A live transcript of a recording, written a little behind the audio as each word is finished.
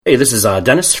Hey, this is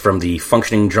Dennis from the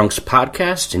Functioning Drunks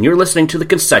podcast, and you're listening to The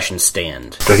Concession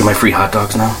Stand. Do I get my free hot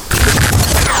dogs now?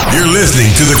 You're listening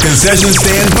to The Concession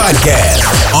Stand podcast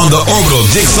on the Orbital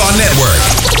Jigsaw Network.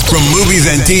 From movies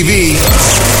and TV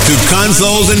to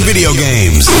consoles and video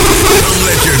games. Come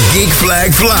let your geek flag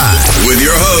fly with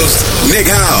your hosts, Nick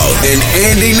Howell and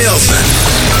Andy Nelson.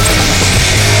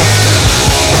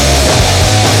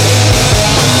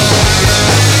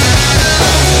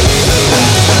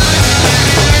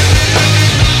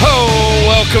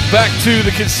 Welcome back to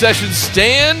The Concession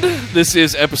Stand. This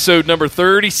is episode number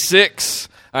 36.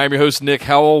 I'm your host, Nick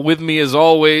Howell. With me as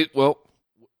always,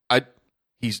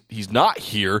 he's not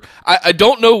here. I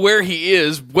don't know where he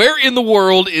is. Where in the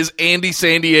world is Andy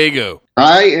San Diego?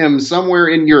 I am somewhere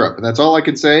in Europe. That's all I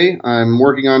can say. I'm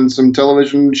working on some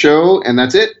television show, and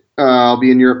that's it. I'll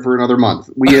be in Europe for another month.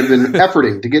 We have been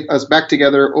efforting to get us back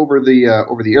together over the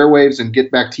airwaves and get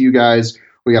back to you guys.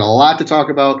 We got a lot to talk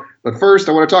about, but first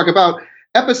I want to talk about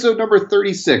episode number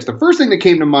 36. The first thing that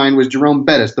came to mind was Jerome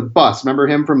Bettis, the bus. Remember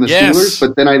him from the Steelers?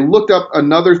 But then I looked up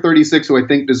another 36 who I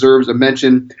think deserves a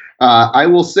mention. I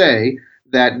will say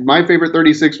that my favorite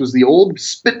 36 was the old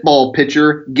spitball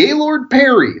pitcher, Gaylord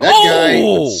Perry. That guy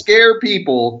would scare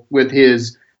people with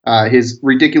his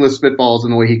ridiculous spitballs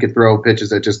and the way he could throw pitches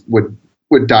that just would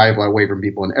dive away from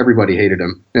people, and everybody hated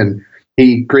him. And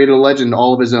he created a legend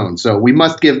all of his own. So we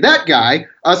must give that guy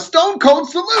a stone cold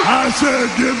salute. I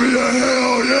said, give me a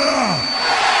hell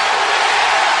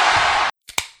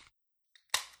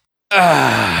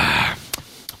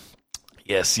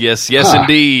yeah. Yes,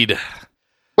 indeed.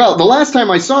 Well, the last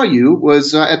time I saw you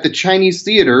was at the Chinese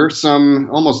Theater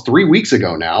almost 3 weeks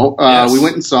ago now. Yes. We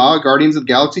went and saw Guardians of the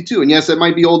Galaxy 2. And yes, that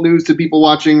might be old news to people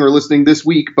watching or listening this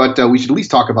week, but we should at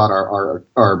least talk about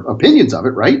our opinions of it,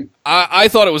 right? I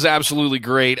thought it was absolutely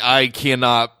great. I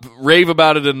cannot rave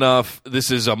about it enough. This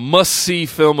is a must-see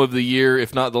film of the year,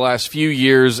 if not the last few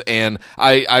years, and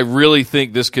I really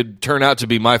think this could turn out to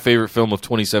be my favorite film of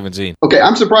 2017. Okay,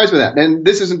 I'm surprised by that. And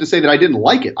this isn't to say that I didn't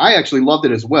like it. I actually loved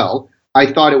it as well. I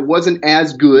thought it wasn't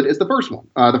as good as the first one.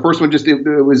 The first one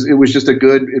it was just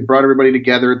it brought everybody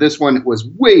together. This one was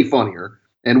way funnier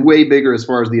and way bigger as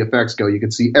far as the effects go. You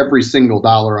could see every single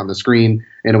dollar on the screen,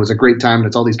 and it was a great time. And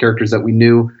it's all these characters that we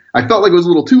knew. I felt like it was a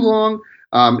little too long,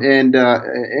 and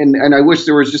I wish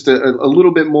there was just a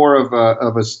little bit more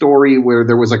of a story where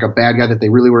there was like a bad guy that they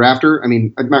really were after. I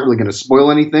mean, I'm not really going to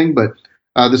spoil anything, but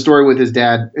the story with his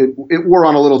dad, it wore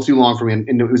on a little too long for me,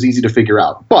 and it was easy to figure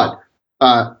out. But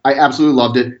I absolutely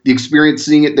loved it. The experience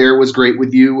seeing it there was great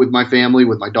with you, with my family,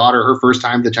 with my daughter, her first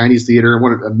time at the Chinese theater.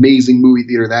 What an amazing movie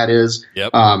theater that is. Yep.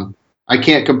 I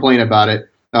can't complain about it.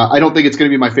 I don't think it's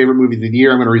going to be my favorite movie of the year.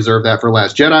 I'm going to reserve that for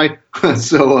Last Jedi.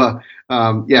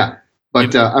 Yeah.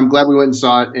 But I'm glad we went and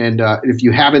saw it. And if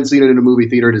you haven't seen it in a movie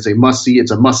theater, it is a must-see. It's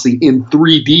a must-see in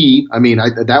 3D. I mean,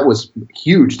 that was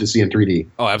huge to see in 3D.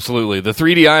 Oh, absolutely. The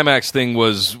 3D IMAX thing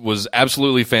was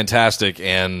absolutely fantastic,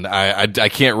 and I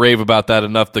can't rave about that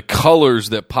enough. The colors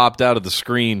that popped out of the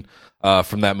screen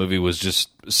from that movie was just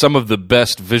some of the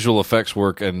best visual effects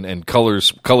work and color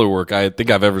work I think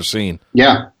I've ever seen.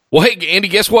 Yeah. Well, hey, Andy,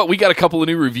 guess what? We got a couple of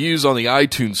new reviews on the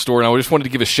iTunes store, and I just wanted to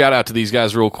give a shout-out to these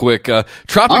guys real quick. All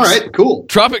right, cool.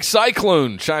 Tropic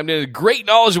Cyclone chimed in. Great,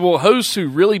 knowledgeable hosts who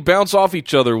really bounce off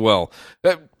each other well.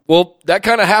 That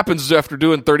kind of happens after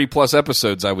doing 30-plus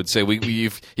episodes, I would say. You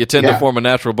tend to form a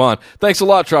natural bond. Thanks a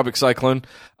lot, Tropic Cyclone.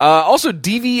 Also,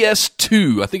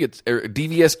 DVS2. I think it's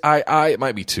DVSII. It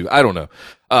might be 2. I don't know.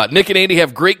 Nick and Andy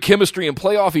have great chemistry and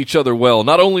play off each other well.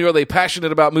 Not only are they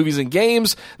passionate about movies and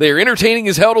games, they are entertaining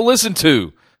as hell to listen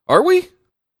to. Are we?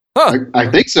 Huh. I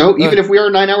think so, even if we are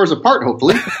 9 hours apart,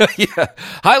 hopefully. Yeah.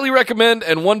 Highly recommend,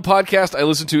 and one podcast I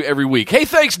listen to every week. Hey,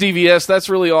 thanks, DVS. That's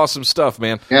really awesome stuff,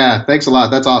 man. Yeah, thanks a lot.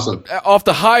 That's awesome. Off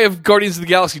the high of Guardians of the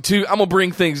Galaxy 2, I'm going to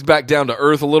bring things back down to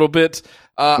earth a little bit.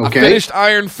 I finished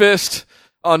Iron Fist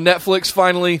on Netflix,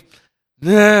 finally.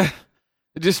 No.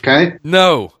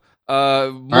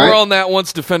 More on that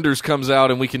once Defenders comes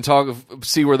out, and we can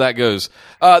see where that goes.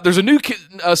 There's a new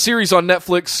series on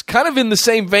Netflix, kind of in the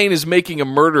same vein as Making a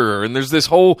Murderer, and there's this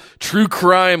whole true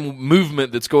crime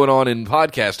movement that's going on in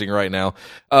podcasting right now.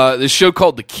 This show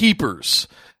called The Keepers,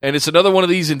 and it's another one of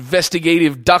these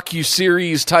investigative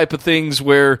docu-series type of things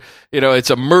where, it's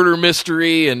a murder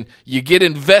mystery, and you get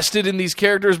invested in these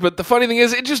characters, but the funny thing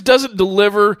is, it just doesn't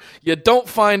deliver. You don't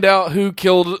find out who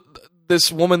killed this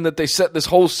woman that they set this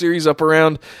whole series up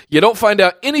around. You don't find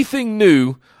out anything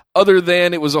new other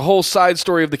than it was a whole side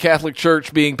story of the Catholic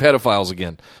Church being pedophiles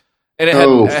again. And it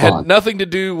had nothing to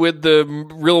do with the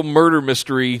real murder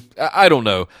mystery. I don't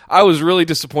know. I was really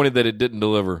disappointed that it didn't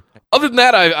deliver. Other than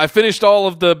that, I finished all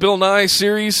of the Bill Nye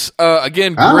series.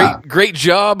 Again, great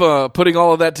job putting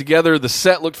all of that together. The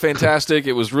set looked fantastic.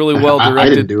 It was really well directed. I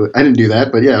didn't do it. I didn't do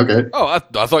that, but yeah, okay. Oh,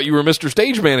 I thought you were Mr.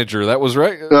 Stage Manager. That was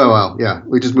right. Oh, well, yeah.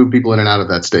 We just moved people in and out of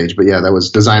that stage. But yeah, that was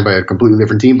designed by a completely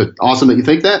different team. But awesome that you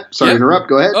think that. Sorry to interrupt.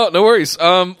 Go ahead. Oh, no worries.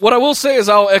 What I will say is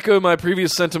I'll echo my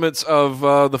previous sentiments of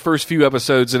the first few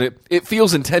episodes, and it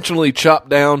feels intentionally chopped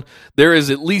down. There is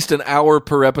at least an hour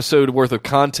per episode worth of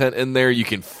content in there. You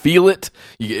can feel it.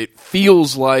 It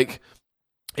feels like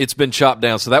it's been chopped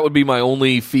down. So that would be my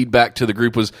only feedback to the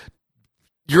group was,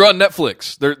 you're on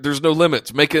Netflix. There's no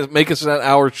limits. Make us an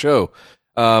hour show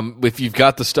if you've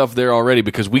got the stuff there already,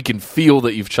 because we can feel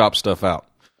that you've chopped stuff out.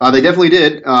 They definitely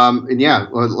did. And yeah,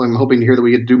 I'm hoping to hear that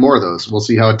we get to do more of those. We'll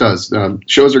see how it does.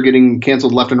 Shows are getting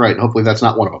canceled left and right. And hopefully that's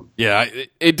not one of them. Yeah,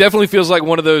 it definitely feels like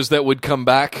one of those that would come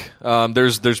back.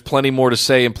 There's plenty more to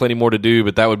say and plenty more to do,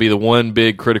 but that would be the one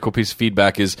big critical piece of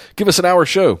feedback is give us an hour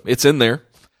show. It's in there.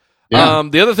 Yeah.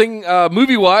 The other thing,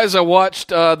 movie-wise, I watched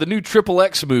the new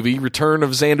XXX movie, Return of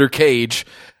Xander Cage.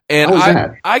 And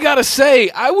I gotta say,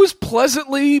 I was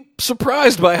pleasantly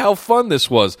surprised by how fun this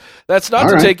was. That's not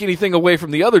to take anything away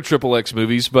from the other XXX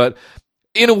movies, but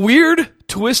in a weird,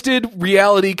 twisted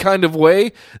reality kind of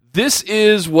way, this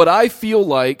is what I feel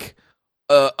like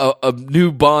a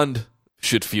new Bond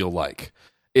should feel like.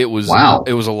 It was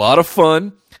a lot of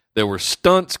fun. There were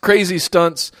stunts, crazy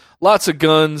stunts, lots of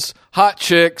guns, hot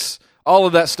chicks, all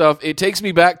of that stuff. It takes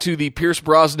me back to the Pierce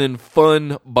Brosnan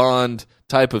fun Bond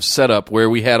type of setup where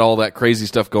we had all that crazy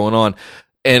stuff going on.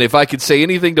 And if I could say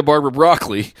anything to Barbara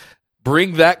Broccoli,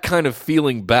 bring that kind of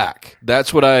feeling back.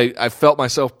 That's what I felt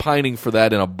myself pining for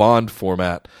that in a Bond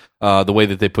format, the way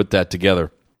that they put that together.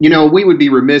 You know, we would be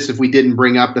remiss if we didn't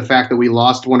bring up the fact that we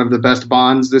lost one of the best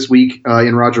Bonds this week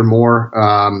in Roger Moore.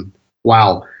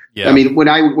 Wow. Yeah. I mean, when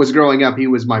I was growing up, he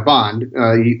was my Bond.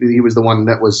 He was the one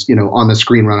that was, on the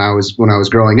screen when I was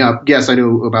growing up. Yes, I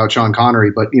knew about Sean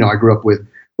Connery, but I grew up with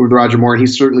Roger Moore, and he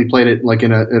certainly played it like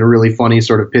in a really funny,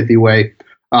 sort of pithy way.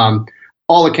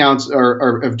 All accounts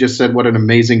have just said what an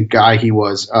amazing guy he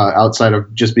was outside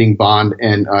of just being Bond,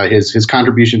 and his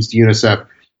contributions to UNICEF.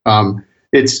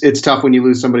 It's tough when you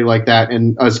lose somebody like that,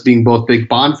 and us being both big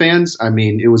Bond fans. I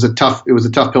mean, it was a tough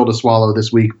pill to swallow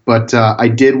this week. But I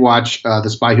did watch The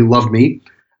Spy Who Loved Me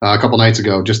a couple nights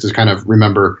ago, just to kind of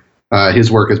remember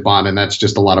his work as Bond, and that's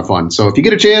just a lot of fun. So if you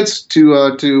get a chance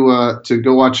to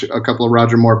go watch a couple of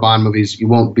Roger Moore Bond movies, you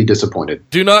won't be disappointed.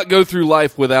 Do not go through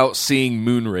life without seeing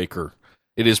Moonraker.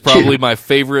 It is probably my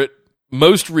favorite,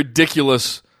 most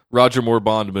ridiculous Roger Moore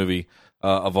Bond movie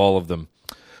of all of them.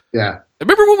 Yeah.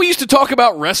 Remember when we used to talk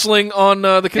about wrestling on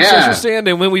the concession stand,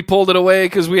 and when we pulled it away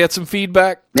because we had some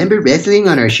feedback? Remember wrestling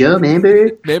on our show,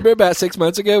 Remember about 6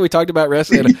 months ago we talked about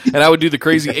wrestling, and I would do the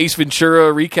crazy Ace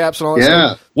Ventura recaps and all that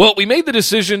stuff? Well, we made the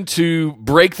decision to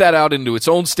break that out into its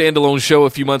own standalone show a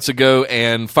few months ago,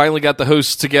 and finally got the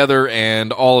hosts together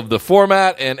and all of the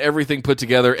format and everything put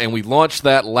together, and we launched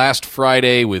that last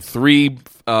Friday with 3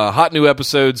 hot new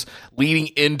episodes leading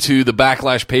into the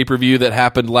Backlash pay-per-view that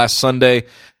happened last Sunday.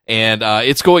 And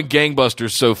it's going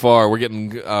gangbusters so far. We're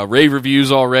getting rave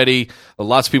reviews already.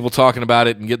 Lots of people talking about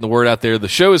it and getting the word out there. The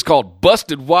show is called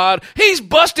Busted Wide. He's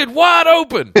busted wide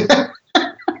open.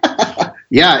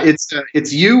 Yeah,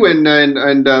 it's you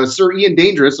and Sir Ian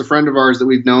Dangerous, a friend of ours that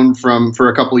we've known for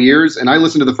a couple of years. And I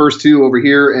listened to the first 2 over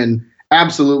here and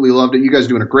absolutely loved it. You guys are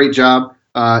doing a great job.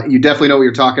 You definitely know what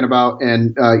you're talking about,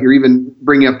 and you're even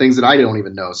bringing up things that I don't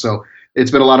even know. So it's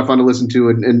been a lot of fun to listen to,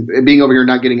 and being over here and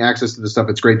not getting access to the stuff,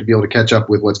 it's great to be able to catch up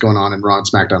with what's going on in Raw and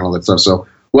SmackDown and all that stuff. So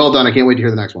well done. I can't wait to hear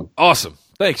the next one. Awesome.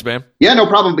 Thanks, man. Yeah, no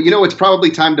problem. But it's probably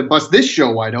time to bust this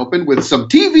show wide open with some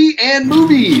TV and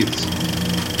movies.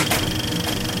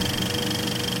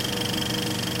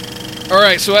 All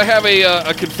right, so I have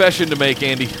a confession to make,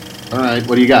 Andy. All right,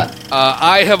 what do you got?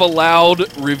 I have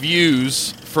allowed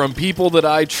reviews from people that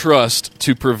I trust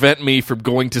to prevent me from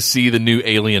going to see the new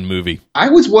Alien movie. I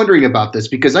was wondering about this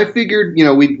because I figured,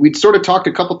 we'd sort of talked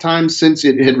a couple times since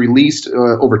it had released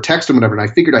over text and whatever, and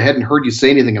I figured I hadn't heard you say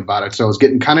anything about it, so I was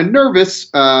getting kind of nervous.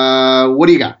 What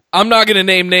do you got? I'm not going to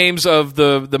name names of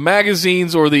the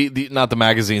magazines or the not the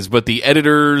magazines, but the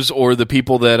editors or the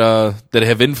people that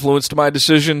have influenced my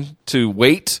decision to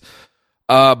wait.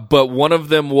 But one of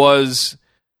them was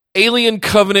Alien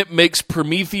Covenant makes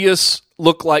Prometheus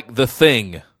look like The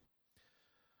Thing.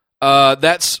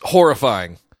 That's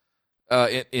horrifying.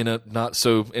 In a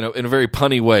very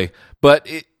punny way. But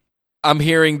I'm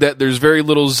hearing that there's very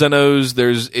little Xenos.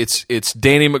 It's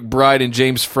Danny McBride and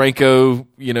James Franco,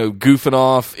 goofing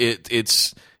off.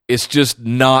 It's just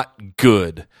not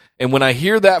good. And when I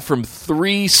hear that from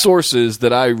three sources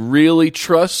that I really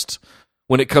trust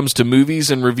when it comes to movies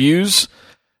and reviews,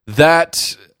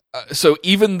 so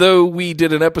even though we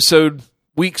did an episode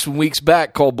weeks and weeks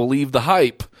back called Believe the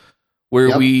Hype,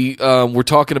 where we were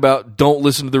talking about don't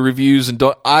listen to the reviews and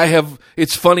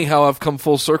it's funny how I've come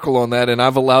full circle on that, and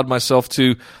I've allowed myself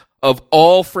to, of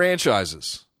all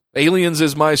franchises, Aliens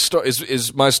is my star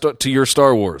to your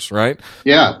Star Wars, right?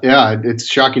 Yeah, it's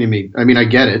shocking to me. I mean, I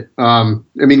get it. I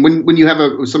mean, when you have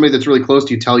somebody that's really close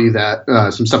to you tell you that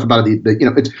some stuff about it,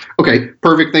 it's okay.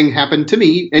 Perfect thing happened to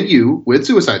me and you with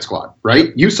Suicide Squad,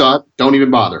 right? You saw it, don't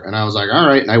even bother. And I was like, all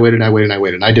right, and I waited.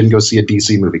 And I didn't go see a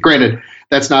DC movie. Granted,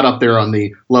 that's not up there on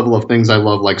the level of things I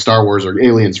love, like Star Wars or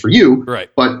Aliens for you. Right.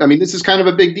 But I mean, this is kind of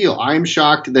a big deal. I'm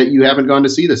shocked that you haven't gone to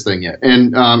see this thing yet.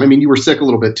 And I mean, you were sick a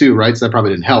little bit too, right? So that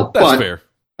probably didn't help. That's fair.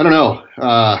 I don't know.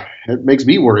 It makes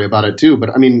me worry about it too. But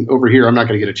I mean, over here, I'm not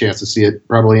going to get a chance to see it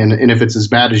probably. And if it's as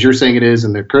bad as you're saying it is,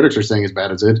 and the critics are saying as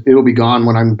bad as it'll be gone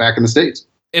when I'm back in the States.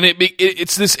 And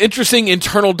it's this interesting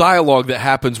internal dialogue that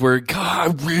happens where,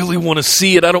 God, I really want to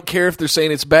see it. I don't care if they're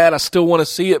saying it's bad. I still want to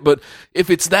see it. But if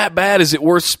it's that bad, is it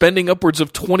worth spending upwards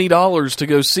of $20 to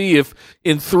go see if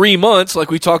in 3 months,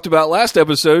 like we talked about last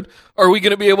episode, are we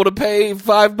going to be able to pay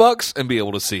 $5 and be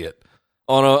able to see it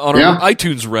on an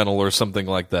iTunes rental or something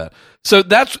like that? So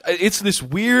it's this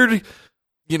weird,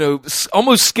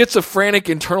 almost schizophrenic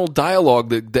internal dialogue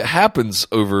that happens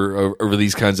over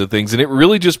these kinds of things, and it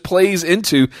really just plays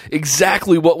into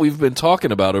exactly what we've been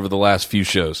talking about over the last few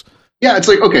shows. Yeah, it's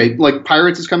like, okay, like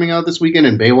Pirates is coming out this weekend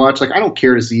and Baywatch. Like, I don't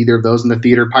care to see either of those in the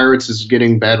theater. Pirates is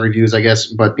getting bad reviews, I guess,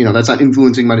 but that's not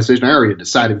influencing my decision. I already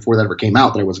decided before that ever came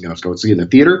out that I wasn't going to go see it in the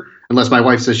theater unless my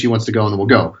wife says she wants to go, and then we'll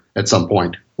go at some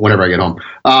point whenever I get home.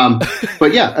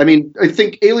 But yeah, I mean, I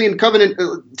think Alien Covenant,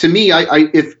 to me,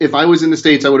 if I was in the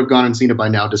States, I would have gone and seen it by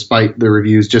now, despite the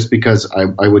reviews, just because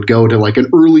I would go to like an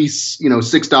early,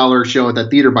 $6 show at that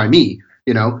theater by me,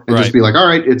 and just be like, all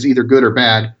right, it's either good or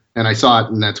bad. And I saw it,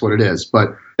 and that's what it is. But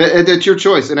it's your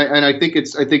choice, and I think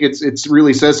it's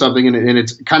really says something, and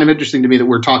it's kind of interesting to me that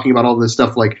we're talking about all this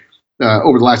stuff like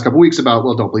over the last couple of weeks about,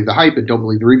 well, don't believe the hype and don't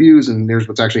believe the reviews, and there's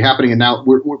what's actually happening. And now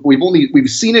we've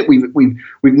seen it, we've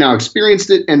now experienced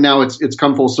it, and now it's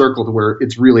come full circle to where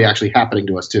it's really actually happening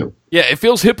to us too. Yeah, it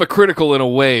feels hypocritical in a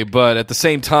way, but at the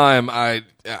same time, I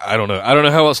don't know. I don't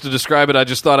know how else to describe it. I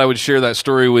just thought I would share that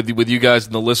story with you guys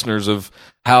and the listeners of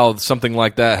how something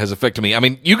like that has affected me. I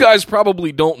mean, you guys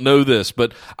probably don't know this,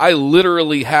 but I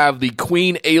literally have the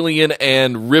Queen Alien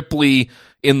and Ripley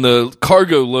in the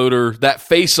cargo loader, that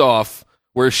face-off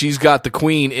where she's got the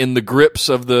Queen in the grips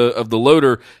of the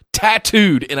loader,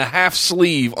 tattooed in a half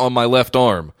sleeve on my left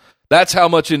arm. That's how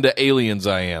much into Aliens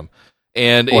I am.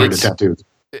 Or into tattoos.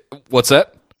 What's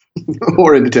that?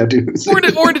 Or into tattoos. But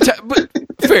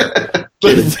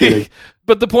fair.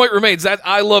 But the point remains that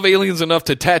I love Aliens enough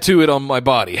to tattoo it on my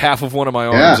body. Half of one of my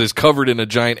arms is covered in a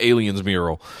giant Aliens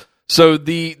mural. So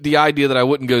the idea that I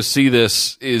wouldn't go see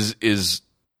this is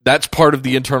that's part of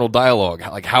the internal dialogue.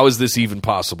 Like, how is this even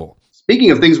possible? Speaking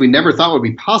of things we never thought would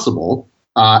be possible,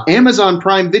 Amazon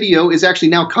Prime Video is actually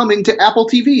now coming to Apple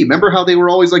TV. Remember how they were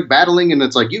always like battling, and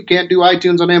it's like, you can't do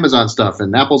iTunes on Amazon stuff,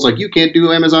 and Apple's like, you can't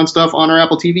do Amazon stuff on our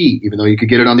Apple TV, even though you could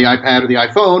get it on the iPad or the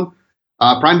iPhone.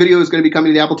 Prime Video is going to be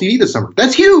coming to the Apple TV this summer.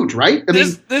 That's huge, right? I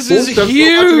mean, this is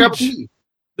huge.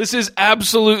 This is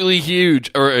absolutely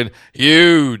huge, or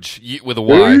huge with a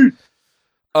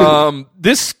Y.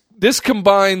 This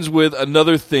combines with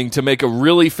another thing to make a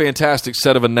really fantastic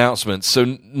set of announcements.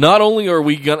 So not only are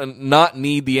we going to not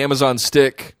need the Amazon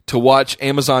Stick to watch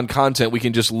Amazon content, we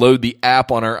can just load the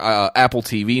app on our Apple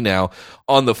TV now.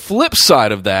 On the flip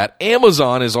side of that,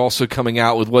 Amazon is also coming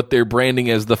out with what they're branding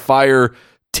as the Fire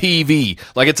TV.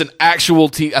 Like, it's an actual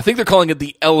TV. I think they're calling it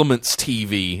the Elements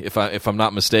TV, if I'm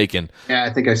not mistaken. Yeah,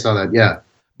 I think I saw that, yeah.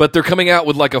 But they're coming out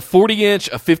with like a 40-inch,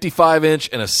 a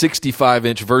 55-inch, and a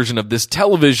 65-inch version of this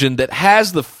television that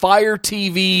has the Fire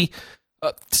TV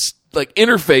like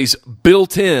interface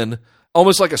built in,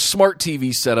 almost like a smart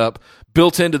TV setup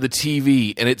built into the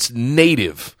TV, and it's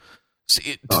native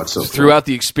throughout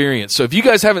the experience. So if you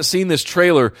guys haven't seen this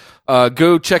trailer,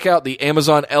 go check out the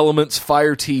Amazon Elements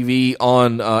Fire TV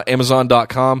on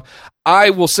Amazon.com.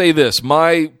 I will say this,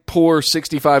 my poor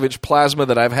 65-inch plasma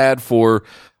that I've had for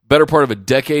better part of a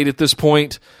decade at this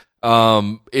point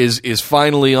is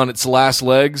finally on its last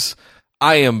legs.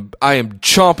 I am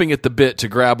chomping at the bit to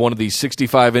grab one of these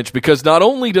 65-inch because not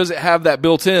only does it have that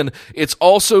built in, it's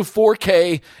also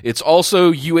 4K, it's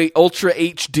also Ultra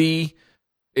HD,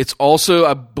 it's also,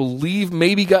 I believe,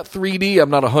 maybe got 3D. I'm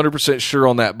not 100% sure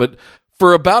on that, but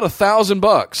for about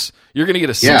 $1,000, you're going to get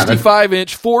a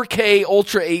 65-inch 4K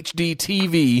Ultra HD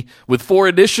TV with 4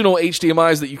 additional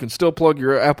HDMIs that you can still plug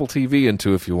your Apple TV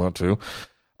into if you want to,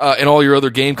 and all your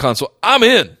other game console. I'm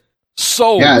in.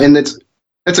 Sold. Yeah, and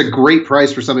that's a great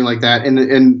price for something like that.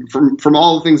 And from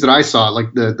all the things that I saw,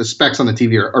 like the specs on the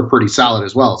TV are pretty solid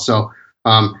as well. So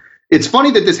it's funny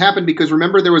that this happened because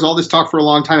remember there was all this talk for a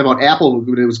long time about Apple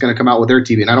when it was going to come out with their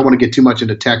TV. And I don't want to get too much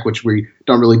into tech, which we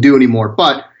don't really do anymore.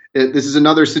 But this is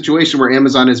another situation where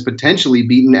Amazon has potentially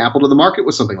beaten Apple to the market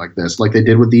with something like this, like they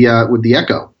did with the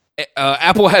Echo.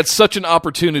 Apple had such an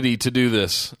opportunity to do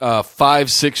this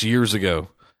 5-6 years ago.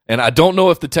 And I don't know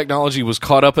if the technology was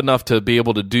caught up enough to be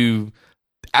able to do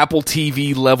Apple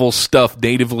TV level stuff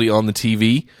natively on the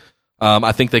TV.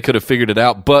 I think they could have figured it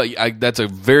out, but that's a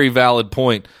very valid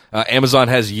point. Amazon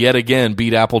has yet again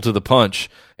beat Apple to the punch.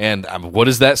 And what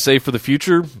does that say for the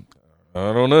future?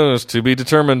 I don't know. It's to be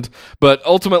determined. But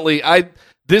ultimately,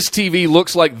 this TV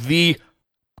looks like the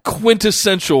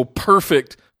quintessential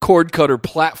perfect cord cutter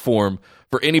platform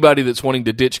for anybody that's wanting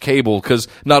to ditch cable, because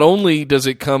not only does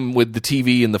it come with the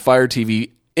TV and the Fire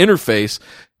TV interface,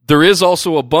 there is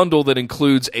also a bundle that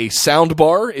includes a sound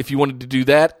bar if you wanted to do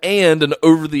that, and an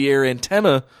over-the-air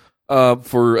antenna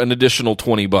for an additional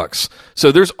 $20.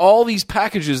 So there's all these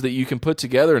packages that you can put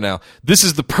together now. This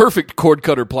is the perfect cord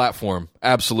cutter platform.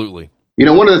 Absolutely. You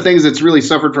know, one of the things that's really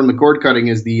suffered from the cord cutting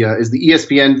is the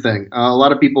ESPN thing. A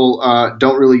lot of people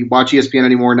don't really watch ESPN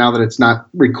anymore now that it's not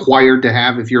required to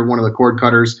have if you're one of the cord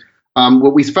cutters.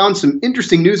 What we found some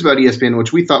interesting news about ESPN,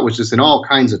 which we thought was just in all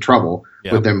kinds of trouble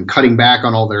with them cutting back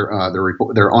on all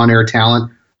their on-air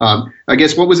talent. I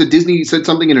guess, what was it? Disney said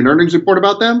something in an earnings report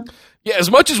about them? Yeah,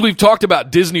 as much as we've talked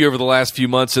about Disney over the last few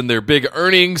months and their big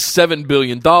earnings, $7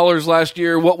 billion last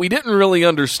year, what we didn't really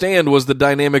understand was the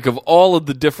dynamic of all of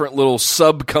the different little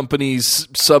sub-companies,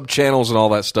 sub-channels, and all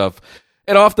that stuff.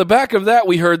 And off the back of that,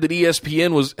 we heard that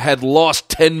ESPN had lost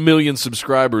 10 million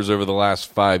subscribers over the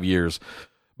last 5 years.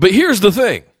 But here's the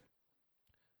thing.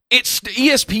 It's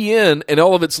ESPN and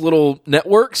all of its little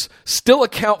networks still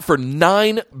account for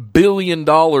 $9 billion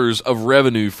of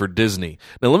revenue for Disney.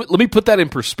 Now, let me put that in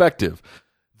perspective.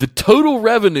 The total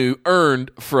revenue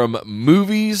earned from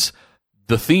movies,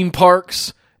 the theme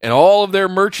parks, and all of their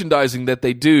merchandising that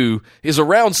they do is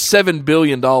around $7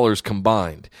 billion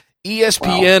combined.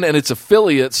 ESPN and its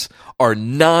affiliates are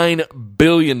 $9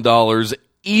 billion,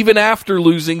 even after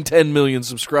losing 10 million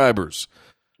subscribers.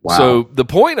 Wow. So the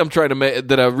point I'm trying to make,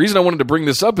 reason I wanted to bring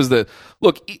this up is that,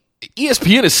 look,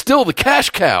 ESPN is still the cash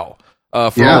cow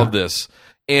for all of this.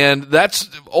 And that's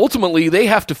ultimately they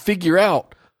have to figure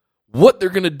out what they're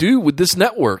going to do with this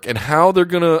network and how they're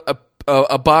going to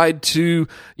abide to,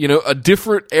 a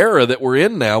different era that we're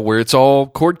in now where it's all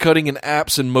cord cutting and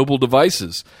apps and mobile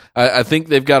devices. I think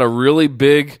they've got a really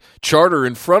big charter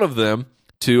in front of them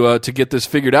to get this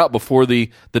figured out before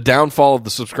the downfall of the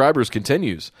subscribers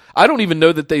continues. I don't even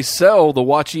know that they sell the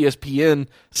Watch ESPN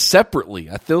separately.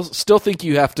 I still think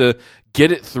you have to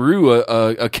get it through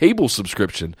a cable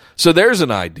subscription. So there's an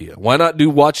idea. Why not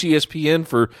do Watch ESPN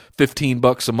for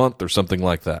 $15 a month or something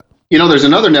like that? There's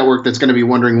another network that's going to be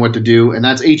wondering what to do, and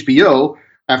that's HBO.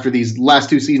 After these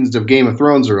last 2 seasons of Game of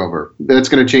Thrones are over, that's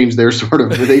going to change their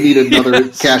they need another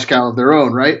cash cow of their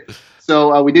own, right?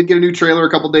 So we did get a new trailer a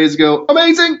couple days ago.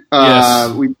 Amazing.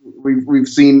 Yes. We've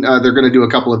seen they're going to do a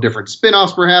couple of different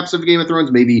spin-offs perhaps of Game of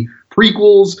Thrones, maybe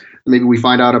prequels. Maybe we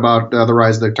find out about the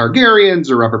rise of the Targaryens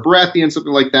or Robert Baratheon,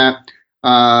 something like that.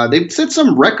 They set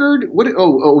some record.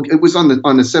 It was on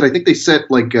the set. I think they set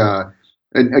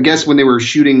I guess when they were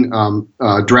shooting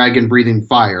Dragon Breathing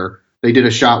Fire, they did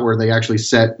a shot where they actually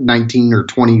set 19 or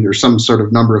 20 or some sort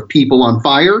of number of people on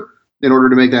fire in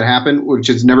order to make that happen, which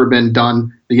has never been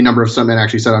done. The number of stuntmen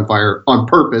actually set on fire on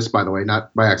purpose, by the way,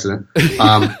 not by accident, in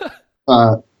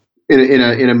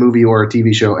a movie or a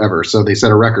TV show ever. So they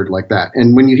set a record like that.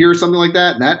 And when you hear something like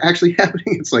that, and that actually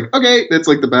happening, it's like, okay, that's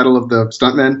like the battle of the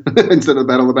stuntmen instead of the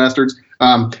battle of the bastards.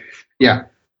 Yeah,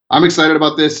 I'm excited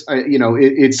about this.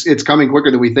 It's coming quicker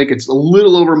than we think. It's a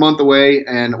little over a month away,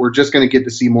 and we're just going to get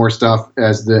to see more stuff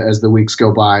as the weeks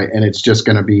go by. And it's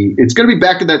going to be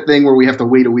back to that thing where we have to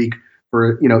wait a week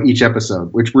for each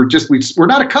episode, which we're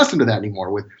not accustomed to that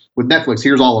anymore with Netflix.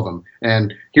 Here's all of them,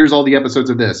 and here's all the episodes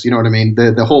of this. You know what I mean?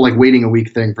 The whole waiting a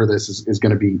week thing for this is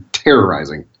going to be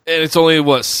terrorizing. And it's only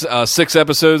 6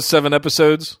 episodes, 7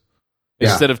 episodes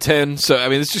instead of 10. So I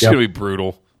mean, it's just going to be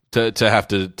brutal to have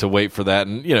to wait for that.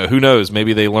 And who knows?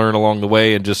 Maybe they learn along the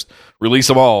way and just release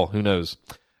them all. Who knows?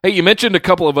 Hey, you mentioned a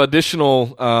couple of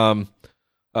additional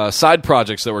side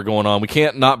projects that were going on. We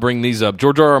can't not bring these up.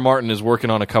 George R.R. Martin is working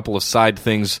on a couple of side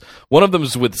things. One of them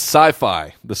is with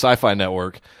Sci-Fi, the Sci-Fi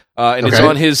Network. and it's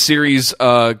on his series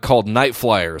called Night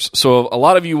Flyers. So a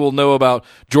lot of you will know about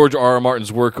George R.R.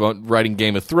 Martin's work on writing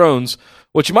Game of Thrones.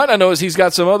 What you might not know is he's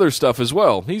got some other stuff as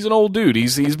well. He's an old dude.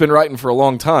 He's been writing for a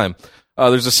long time.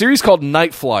 There's a series called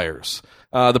Night Flyers.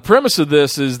 The premise of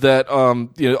this is that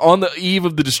on the eve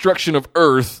of the destruction of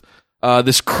Earth,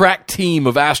 this crack team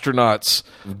of astronauts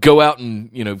go out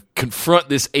and confront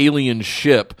this alien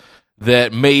ship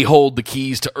that may hold the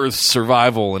keys to Earth's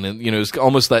survival, and it's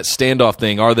almost that standoff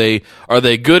thing. Are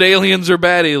they good aliens or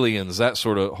bad aliens? That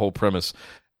sort of whole premise.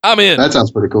 I'm in. That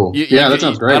sounds pretty cool. That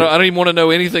sounds great. I don't even want to know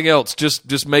anything else.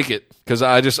 Just make it, because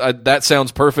that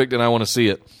sounds perfect, and I want to see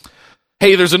it.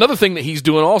 Hey, there's another thing that he's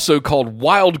doing also called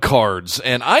Wild Cards,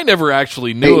 and I never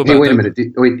actually knew about. Hey, wait a minute. Do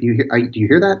you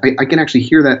hear that? I can actually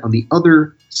hear that on the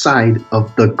other side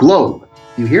of the globe.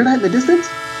 Do you hear that in the distance?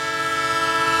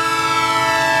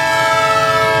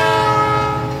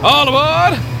 All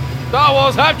aboard! Star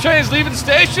Wars Hype Train's leaving the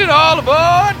station. All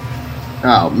aboard!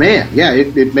 Oh, man. Yeah,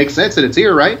 it makes sense that it's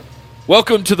here, right?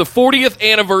 Welcome to the 40th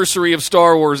anniversary of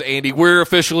Star Wars, Andy. We're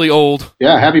officially old.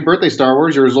 Yeah, happy birthday, Star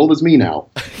Wars. You're as old as me now.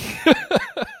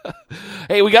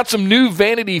 Hey, we got some new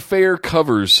Vanity Fair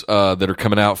covers that are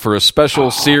coming out for a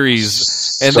special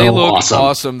series, and they look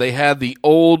awesome. They had the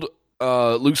old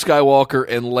Luke Skywalker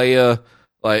and Leia,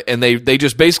 and they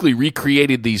just basically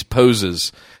recreated these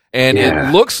poses. And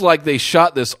it looks like they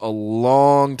shot this a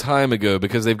long time ago,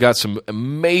 because they've got some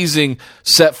amazing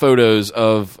set photos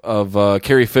of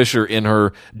Carrie Fisher in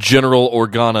her General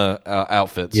Organa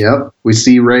outfits. Yep. We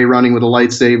see Rey running with a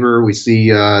lightsaber. We see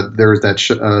there's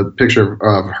that picture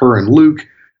of her and Luke,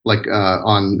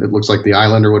 on it looks like the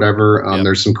island or whatever.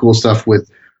 There's some cool stuff with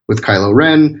Kylo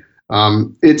Ren.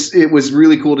 It was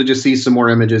really cool to just see some more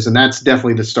images, and that's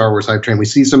definitely the Star Wars hype train. We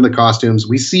see some of the costumes.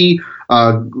 We see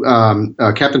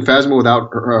Captain Phasma without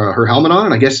her helmet on,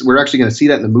 and I guess we're actually going to see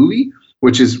that in the movie,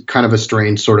 which is kind of a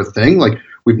strange sort of thing. Like,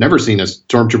 we've never seen a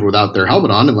stormtrooper without their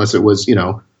helmet on, unless it was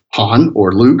Han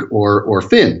or Luke or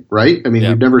Finn, right? I mean,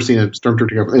 we've never seen a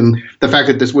stormtrooper, and the fact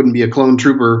that this wouldn't be a clone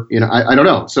trooper, I don't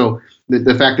know. So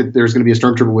the fact that there's going to be a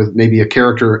stormtrooper with maybe a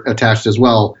character attached as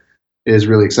well is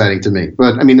really exciting to me.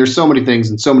 But I mean, there's so many things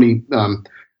and so many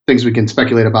things we can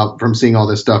speculate about from seeing all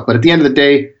this stuff. But at the end of the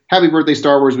day, happy birthday,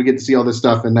 Star Wars. We get to see all this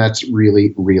stuff, and that's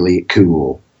really, really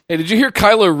cool. Hey, did you hear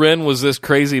Kylo Ren was this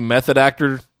crazy method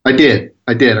actor? I did.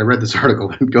 I read this article.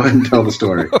 Go ahead and tell the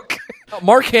story. Okay.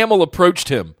 Mark Hamill approached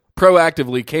him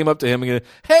proactively, came up to him and goes,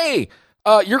 "Hey,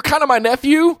 you're kind of my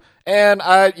nephew, and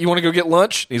you want to go get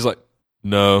lunch?" He's like,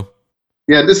 "No."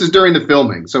 Yeah, this is during the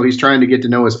filming, so he's trying to get to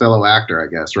know his fellow actor, I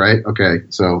guess, right? Okay,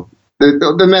 so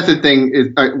the method thing is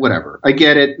whatever. I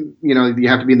get it. You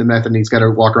have to be in the method, and he's got to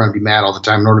walk around and be mad all the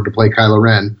time in order to play Kylo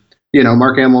Ren.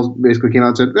 Mark Hamill basically came out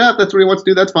and said, that's what he wants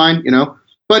to do. That's fine,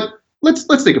 But let's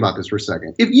think about this for a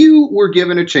second. If you were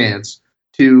given a chance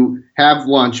to have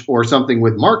lunch or something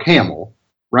with Mark Hamill,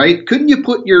 right? Couldn't you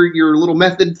put your little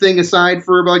method thing aside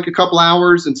for like a couple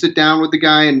hours and sit down with the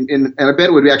guy? And I bet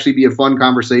it would actually be a fun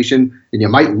conversation, and you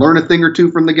might learn a thing or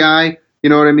two from the guy. You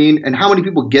know what I mean? And how many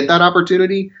people get that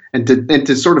opportunity? And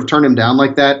to sort of turn him down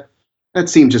like that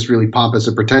seems just really pompous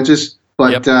and pretentious.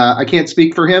 But I can't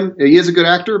speak for him. He is a good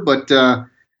actor, but I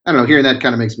don't know. Hearing that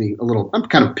kind of makes me I'm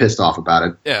kind of pissed off about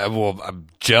it. Yeah, well, I'm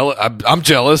jealous. I'm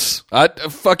jealous.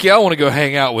 Fuck yeah, I want to go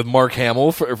hang out with Mark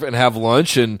Hamill and have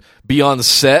lunch and be on the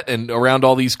set and around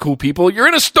all these cool people. You're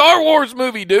in a Star Wars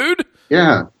movie, dude.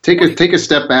 Yeah, take a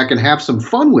step back and have some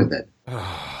fun with it.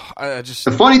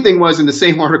 The funny thing was, in the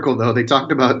same article, though, they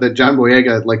talked about that John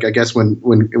Boyega, like, I guess when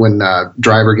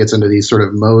Driver gets into these sort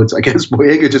of modes, I guess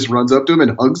Boyega just runs up to him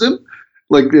and hugs him,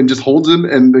 and just holds him,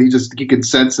 and he can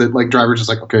sense that, like, Driver's just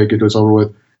like, okay, get this over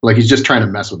with. Like, he's just trying to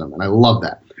mess with him, and I love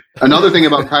that. Another thing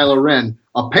about Kylo Ren,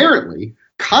 apparently,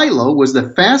 Kylo was the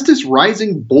fastest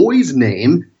rising boy's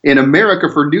name in America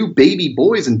for new baby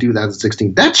boys in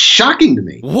 2016. That's shocking to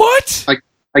me. What?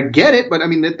 I get it, but I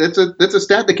mean that's a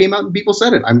stat that came out and people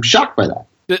said it. I'm shocked by that.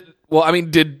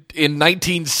 Did in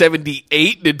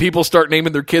 1978 did people start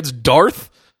naming their kids Darth?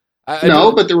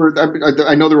 No, but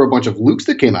I know there were a bunch of Lukes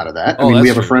that came out of that. I mean, we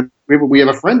have a friend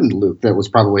in Luke that was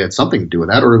probably had something to do with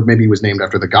that, or maybe he was named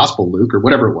after the Gospel Luke or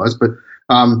whatever it was. But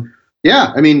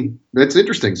yeah, I mean, that's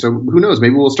interesting. So who knows?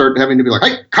 Maybe we'll start having to be like,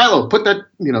 hey, Kylo, put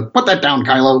that down,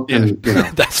 Kylo. And,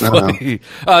 that's funny.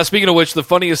 Speaking of which, the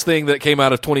funniest thing that came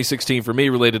out of 2016 for me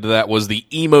related to that was the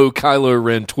emo Kylo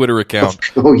Ren Twitter account.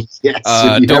 Oh, yes.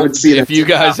 If you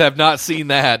guys have not seen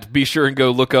that, be sure and go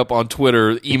look up on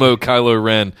Twitter, emo Kylo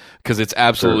Ren, because it's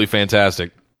absolutely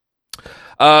fantastic.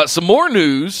 Some more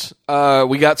news.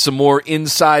 We got some more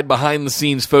inside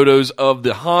behind-the-scenes photos of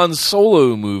the Han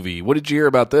Solo movie. What did you hear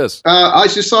about this? I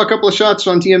just saw a couple of shots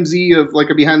on TMZ of like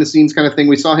a behind-the-scenes kind of thing.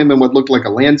 We saw him in what looked like a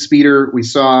land speeder. We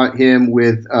saw him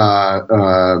with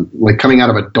like coming out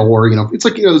of a door. It's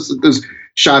like those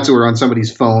shots that were on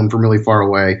somebody's phone from really far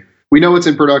away. We know it's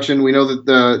in production. We know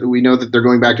that they're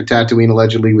going back to Tatooine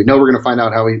allegedly. We know we're going to find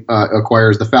out how he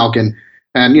acquires the Falcon.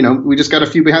 And, we just got a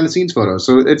few behind-the-scenes photos.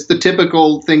 So it's the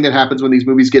typical thing that happens when these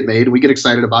movies get made, and we get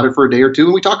excited about it for a day or two,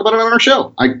 and we talk about it on our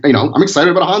show. I'm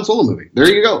excited about a Han Solo movie. There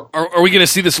you go. Are we going to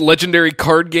see this legendary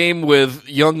card game with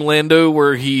young Lando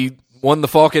where he won the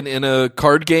Falcon in a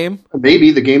card game?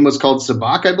 Maybe. The game was called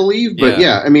Sabacc, I believe. But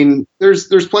yeah,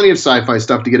 there's plenty of sci-fi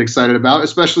stuff to get excited about,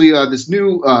 especially this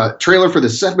new trailer for the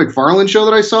Seth MacFarlane show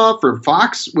that I saw for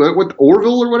Fox, with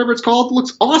Orville or whatever it's called. It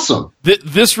looks awesome.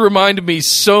 This reminded me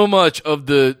so much of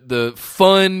the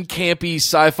fun, campy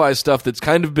sci-fi stuff that's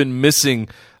kind of been missing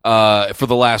for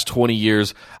the last 20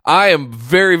 years. I am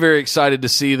very, very excited to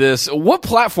see this. What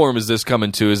platform is this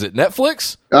coming to? Is it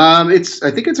Netflix? I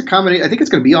think it's a comedy. I think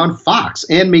it's going to be on Fox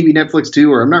and maybe Netflix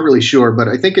too, or I'm not really sure, but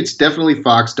I think it's definitely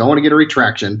Fox. Don't want to get a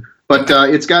retraction, but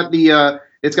it's got the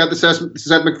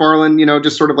Seth MacFarlane,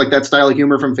 just sort of like that style of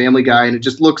humor from Family Guy, and it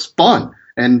just looks fun.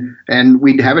 And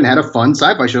we haven't had a fun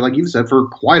sci-fi show, like you said, for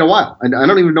quite a while. And I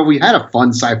don't even know if we had a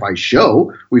fun sci-fi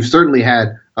show. We've certainly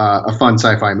had a fun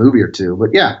sci-fi movie or two, but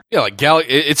yeah, like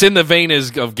it's in the vein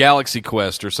of Galaxy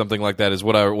Quest or something like that, is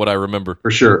what I remember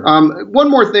for sure. One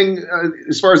more thing,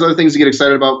 as far as other things to get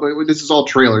excited about. This is all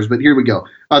trailers, but here we go.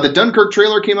 The Dunkirk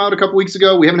trailer came out a couple weeks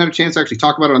ago. We haven't had a chance to actually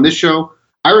talk about it on this show.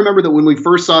 I remember that when we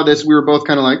first saw this, we were both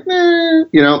kind of like,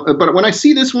 But when I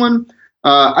see this one,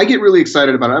 I get really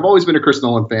excited about it. I've always been a Chris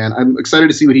Nolan fan. I'm excited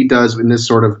to see what he does in this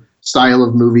sort of style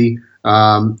of movie.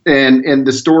 And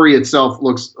the story itself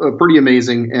looks pretty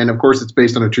amazing. And of course, it's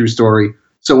based on a true story.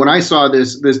 So when I saw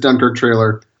this Dunkirk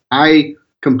trailer, I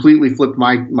completely flipped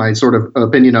my sort of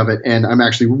opinion of it. And I'm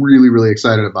actually really, really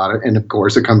excited about it. And of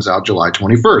course, it comes out July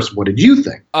 21st. What did you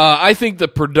think? I think the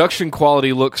production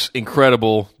quality looks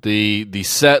incredible. The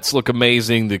sets look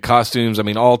amazing. The costumes,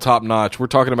 all top notch. We're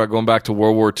talking about going back to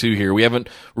World War II here. We haven't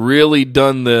really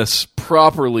done this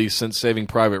properly since Saving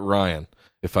Private Ryan,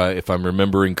 if I'm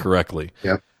remembering correctly.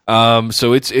 Yep.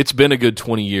 So it's been a good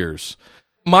 20 years.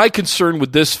 My concern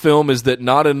with this film is that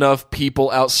not enough people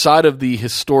outside of the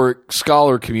historic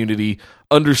scholar community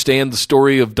understand the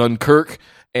story of Dunkirk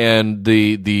and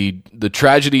the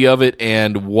tragedy of it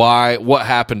and what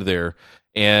happened there.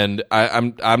 And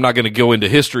I'm not going to go into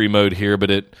history mode here,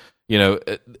 but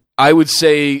I would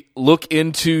say look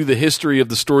into the history of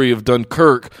the story of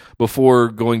Dunkirk before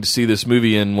going to see this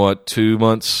movie in 2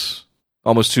 months.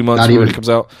 Almost 2 months when it comes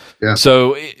out. Yeah.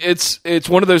 So it's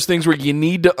one of those things where you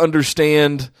need to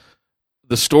understand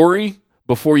the story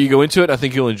before you go into it. I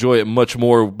think you'll enjoy it much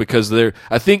more because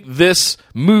I think this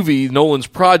movie, Nolan's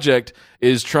project,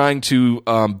 is trying to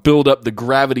build up the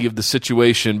gravity of the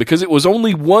situation because it was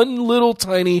only one little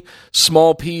tiny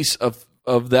small piece of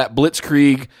that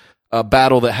blitzkrieg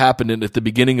battle that happened at the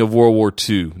beginning of World War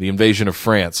II, the invasion of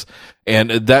France.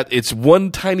 And that it's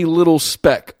one tiny little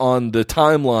speck on the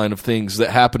timeline of things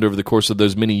that happened over the course of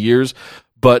those many years.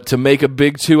 But to make a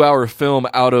big 2-hour film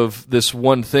out of this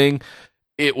one thing,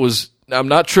 I'm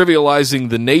not trivializing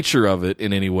the nature of it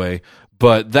in any way,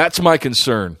 but that's my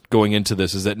concern going into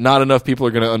this, is that not enough people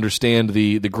are going to understand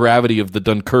the gravity of the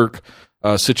Dunkirk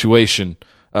situation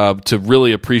to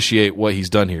really appreciate what he's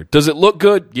done here. Does it look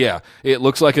good? Yeah. It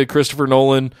looks like a Christopher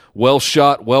Nolan, well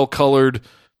shot, well colored.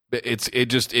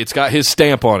 It's got his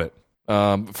stamp on it,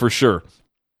 for sure.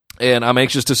 And I'm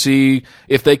anxious to see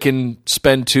if they can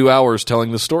spend 2 hours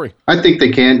telling the story. I think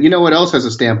they can. You know what else has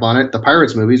a stamp on it? The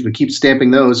Pirates movies. We keep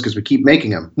stamping those because we keep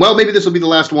making them. Well, maybe this will be the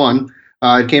last one.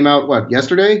 It came out,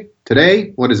 yesterday?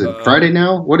 Today? What is it? Friday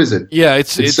now? What is it? Yeah,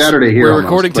 it's Saturday here. We're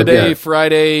recording today,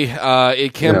 Friday.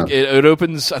 It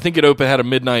opens. I think it had a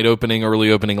midnight opening,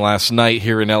 early opening last night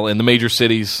here in the major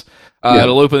cities.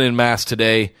 It'll open in mass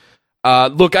today.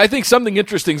 Look, I think something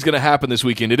interesting is going to happen this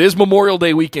weekend. It is Memorial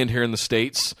Day weekend here in the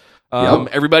States.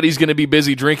 Everybody's going to be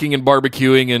busy drinking and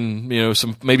barbecuing, and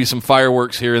maybe some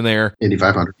fireworks here and there. Indy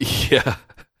 500. Yeah,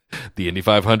 the Indy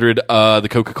 500, the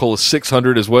Coca-Cola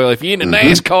 600 as well. If you're in a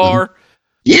NASCAR,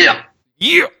 yeah.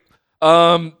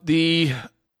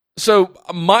 So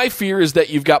my fear is that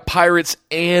you've got Pirates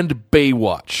and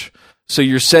Baywatch. So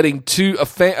you're setting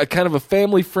a kind of a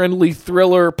family-friendly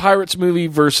thriller Pirates movie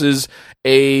versus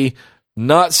a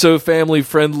not so family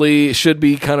friendly. Should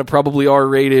be kind of probably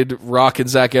R-rated. Rock and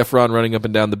Zac Efron running up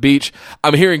and down the beach.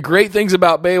 I'm hearing great things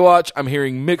about Baywatch. I'm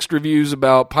hearing mixed reviews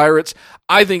about Pirates.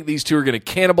 I think these two are going to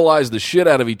cannibalize the shit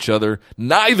out of each other.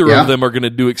 Neither of them are going to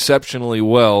do exceptionally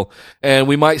well, and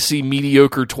we might see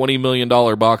mediocre $20 million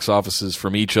box offices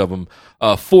from each of them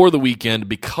for the weekend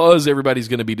because everybody's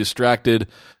going to be distracted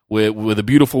with a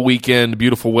beautiful weekend,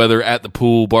 beautiful weather at the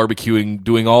pool, barbecuing,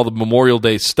 doing all the Memorial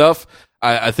Day stuff.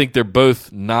 I think they're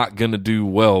both not going to do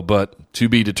well, but to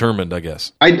be determined, I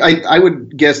guess. I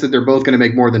would guess that they're both going to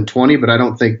make more than 20, but I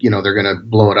don't think they're going to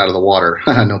blow it out of the water.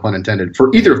 No pun intended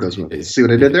for either of those movies. See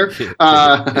what I did there?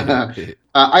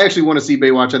 I actually want to see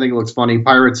Baywatch. I think it looks funny.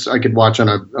 Pirates, I could watch on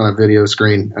a video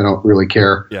screen. I don't really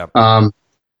care. Yeah.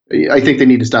 I think they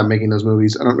need to stop making those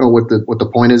movies. I don't know what the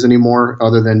point is anymore,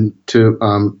 other than to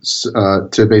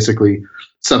basically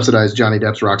subsidize Johnny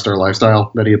Depp's rockstar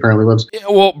lifestyle that he apparently lives. Yeah,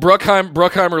 well,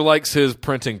 Bruckheimer likes his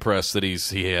printing press that he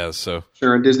has. So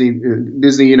sure, and Disney,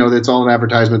 it's all an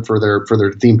advertisement for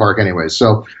their theme park, anyways.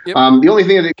 So the only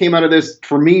thing that came out of this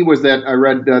for me was that I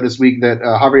read this week that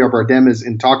Javier Bardem is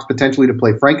in talks potentially to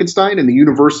play Frankenstein in the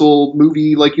Universal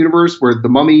movie universe, where the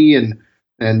Mummy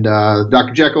and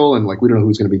Dr. Jekyll and we don't know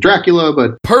who's going to be Dracula,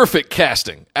 but perfect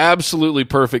casting, absolutely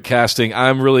perfect casting.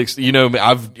 I'm really,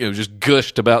 I've just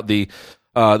gushed about the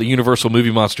Universal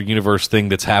Movie Monster Universe thing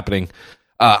that's happening.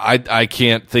 I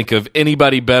can't think of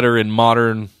anybody better in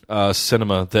modern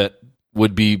cinema that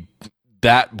would be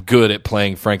that good at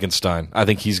playing Frankenstein. I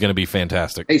think he's going to be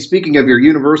fantastic. Hey, speaking of your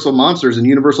Universal monsters and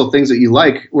Universal things that you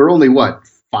like, we're only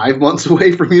 5 months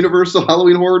away from Universal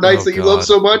Halloween Horror Nights you love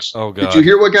so much. Oh, God. Did you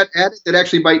hear what got added that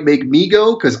actually might make me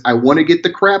go? Because I want to get the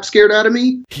crap scared out of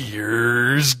me.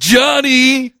 Here's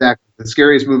Johnny. Exactly. The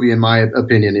scariest movie, in my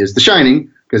opinion, is The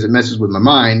Shining, because it messes with my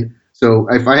mind. So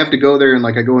if I have to go there and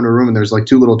I go into a room and there's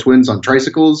two little twins on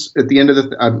tricycles at the end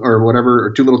of or whatever,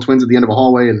 or two little twins at the end of a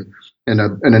hallway and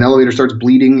an elevator starts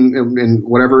bleeding and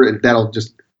whatever, that'll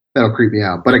creep me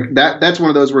out. But that's one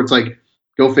of those where it's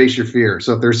go face your fear.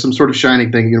 So if there's some sort of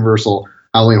Shining thing, Universal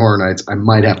Halloween Horror Nights, I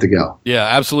might have to go. Yeah,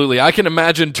 absolutely. I can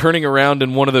imagine turning around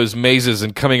in one of those mazes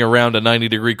and coming around a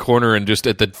 90-degree corner, and just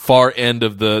at the far end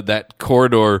of that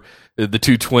corridor, the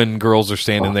two twin girls are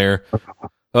standing there.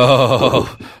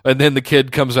 Oh, and then the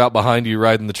kid comes out behind you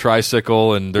riding the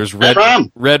tricycle, and there's red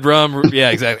rum. Yeah,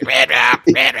 exactly. Red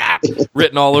rum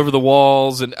written all over the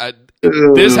walls, and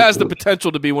this has the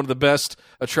potential to be one of the best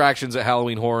attractions at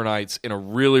Halloween Horror Nights in a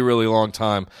really, really long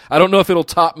time. I don't know if it'll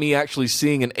top me actually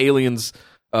seeing an Aliens,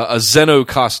 a Xeno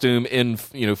costume in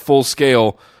full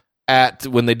scale at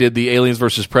when they did the Aliens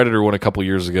versus Predator one a couple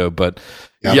years ago, but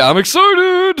yeah, I'm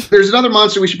excited. There's another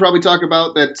monster we should probably talk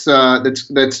about that's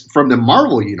from the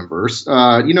Marvel universe.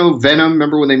 Venom.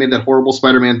 Remember when they made that horrible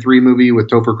Spider-Man 3 movie with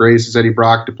Topher Grace as Eddie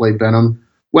Brock to play Venom?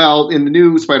 Well, in the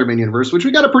new Spider-Man universe, which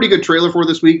we got a pretty good trailer for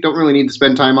this week, don't really need to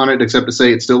spend time on it except to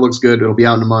say it still looks good. It'll be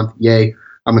out in a month. Yay.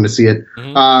 I'm going to see it.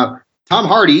 Mm-hmm. Tom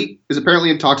Hardy is apparently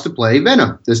in talks to play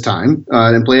Venom this time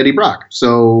and play Eddie Brock.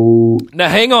 So now,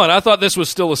 hang on. I thought this was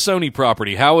still a Sony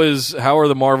property. How are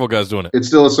the Marvel guys doing it? It's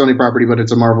still a Sony property, but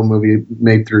it's a Marvel movie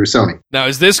made through Sony. Now,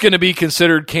 is this going to be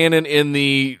considered canon in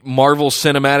the Marvel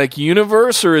Cinematic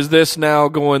Universe, or is this now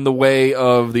going the way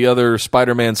of the other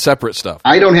Spider-Man separate stuff?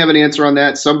 I don't have an answer on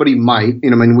that. Somebody might.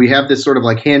 We have this sort of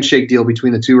handshake deal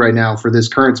between the two right now for this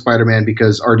current Spider-Man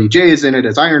because RDJ is in it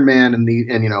as Iron Man, and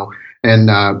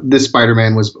this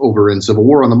Spider-Man was over in Civil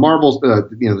War on the Marvel,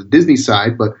 the Disney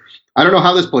side, but I don't know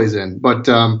how this plays in. But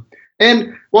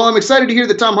and while I'm excited to hear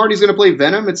that Tom Hardy's going to play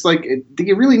Venom, it's do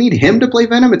you really need him to play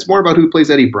Venom? It's more about who plays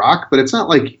Eddie Brock, but it's not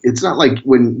like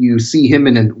when you see him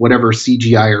in whatever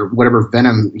CGI or whatever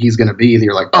Venom he's going to be, that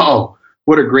you're like, oh,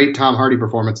 what a great Tom Hardy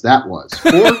performance that was.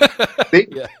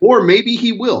 Or maybe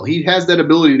he will. He has that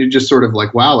ability to just sort of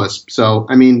wow us. So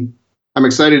I'm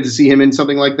excited to see him in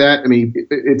something like that.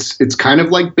 It's kind of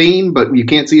like Bane, but you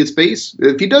can't see his face.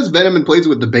 If he does Venom and plays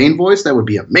with the Bane voice, that would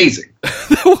be amazing.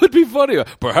 That would be funny.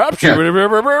 Perhaps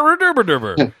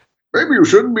Maybe you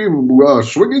shouldn't be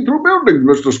swinging through buildings,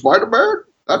 Mr. Spider-Man.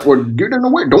 That would get in the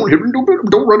way.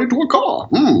 Don't run into a car.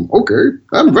 Okay,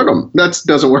 I'm Venom. That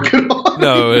doesn't work at all.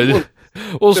 No.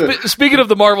 Well, speaking of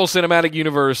the Marvel Cinematic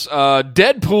Universe,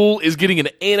 Deadpool is getting an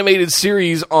animated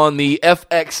series on the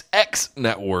FXX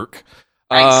network,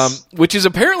 nice. Which is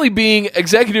apparently being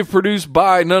executive produced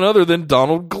by none other than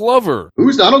Donald Glover.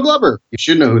 Who's Donald Glover? You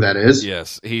should know who that is.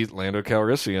 Yes, he's Lando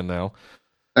Calrissian now.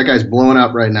 That guy's blowing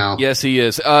up right now. Yes, he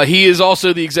is. He is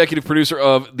also the executive producer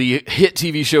of the hit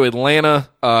TV show Atlanta.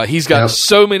 He's got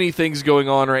so many things going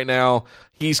on right now.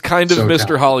 He's kind of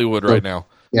Mr. Hollywood right now.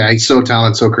 Yeah, he's so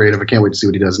talented, so creative. I can't wait to see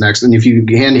what he does next. And if you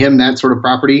hand him that sort of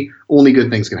property, only good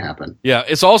things can happen. Yeah,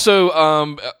 it's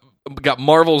also got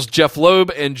Marvel's Jeff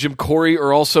Loeb and Jim Corey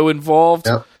are also involved.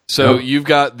 Yep. So you've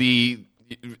got you've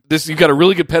got a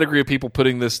really good pedigree of people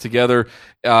putting this together.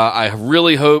 I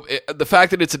really hope the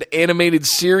fact that it's an animated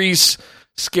series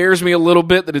scares me a little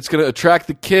bit, that it's going to attract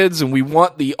the kids, and we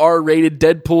want the R-rated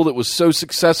Deadpool that was so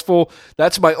successful.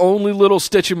 That's my only little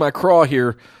stitch in my craw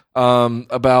here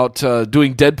about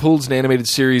doing Deadpool as an animated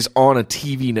series on a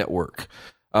TV network.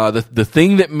 The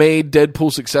thing that made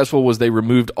Deadpool successful was they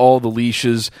removed all the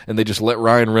leashes and they just let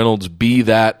Ryan Reynolds be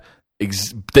that.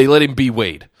 They let him be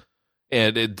Wade,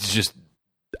 and it's just,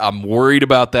 I'm worried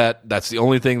about that. That's the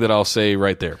only thing that I'll say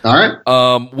right there. All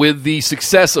right. With the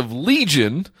success of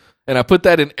Legion, and I put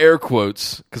that in air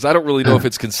quotes because I don't really know if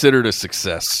it's considered a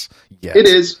success yet. It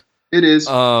is.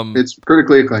 It's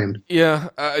critically acclaimed. Yeah,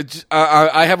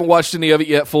 I haven't watched any of it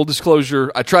yet, full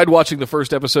disclosure. I tried watching the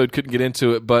first episode, couldn't get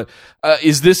into it, but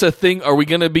is this a thing? Are we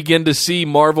going to begin to see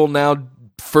Marvel now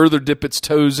further dip its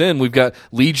toes in? We've got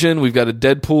Legion, we've got a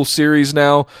Deadpool series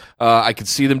now. I could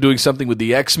see them doing something with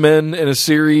the X-Men in a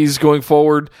series going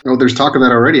forward. Oh, there's talk of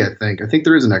that already, I think. I think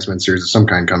there is an X-Men series of some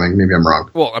kind coming. Maybe I'm wrong.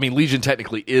 Well, I mean, Legion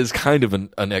technically is kind of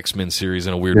an X-Men series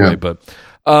in a weird way, but...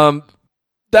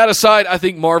 that aside, I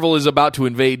think Marvel is about to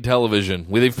invade television.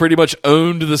 They've pretty much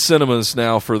owned the cinemas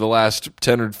now for the last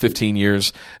 10 or 15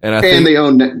 years, and they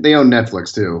own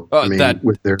Netflix too.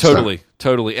 With their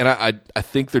totally. And I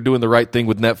think they're doing the right thing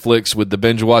with Netflix, with the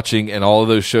binge watching, and all of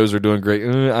those shows are doing great.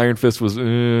 Iron Fist was,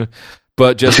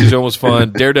 but Jessica Jones was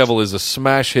fun. Daredevil is a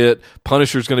smash hit.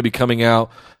 Punisher's going to be coming out.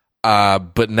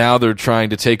 But now they're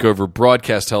trying to take over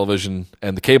broadcast television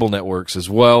and the cable networks as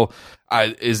well.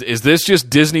 Is this just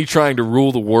Disney trying to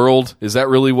rule the world? Is that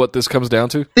really what this comes down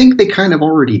to? I think they kind of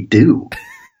already do,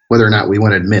 whether or not we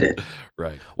want to admit it.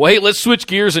 Right. Well, hey, let's switch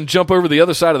gears and jump over the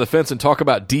other side of the fence and talk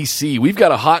about DC. We've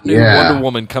got a hot new Wonder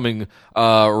Woman coming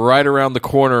right around the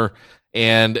corner.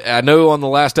 And I know on the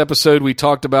last episode we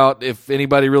talked about if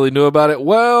anybody really knew about it.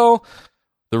 Well,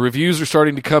 the reviews are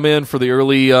starting to come in for the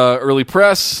early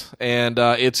press, and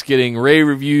it's getting rave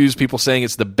reviews, people saying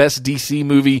it's the best DC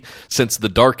movie since The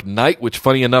Dark Knight, which,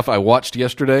 funny enough, I watched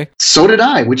yesterday. So did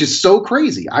I, which is so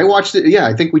crazy. I watched it,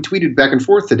 I think we tweeted back and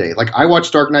forth today. Like, I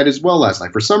watched Dark Knight as well last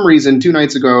night. For some reason, 2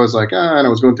 nights ago, I was like, and I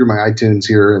was going through my iTunes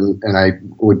here, and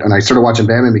I started watching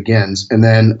Batman Begins, and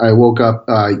then I woke up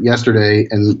yesterday,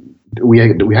 and we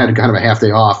had kind of a half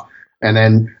day off. And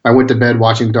then I went to bed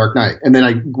watching Dark Knight. And then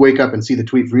I wake up and see the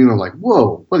tweet from you, and I'm like,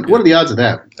 whoa, what are the odds of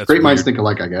that? That's Great weird. Minds think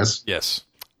alike, I guess. Yes.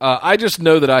 I just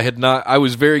know that I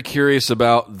was very curious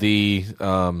about the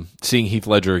seeing Heath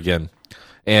Ledger again.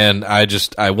 And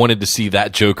I wanted to see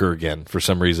that Joker again for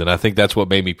some reason. I think that's what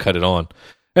made me cut it on.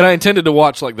 And I intended to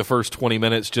watch like the first 20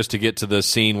 minutes just to get to the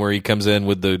scene where he comes in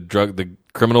with the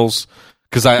criminals.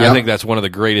 Because I think that's one of the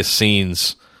greatest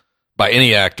scenes by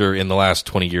any actor in the last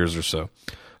 20 years or so.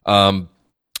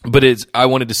 But I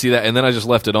wanted to see that, and then I just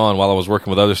left it on while I was working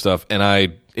with other stuff, and I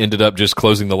ended up just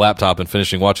closing the laptop and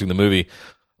finishing watching the movie.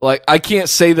 Like, I can't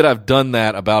say that I've done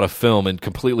that about a film and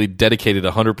completely dedicated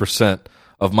 100%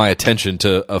 of my attention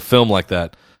to a film like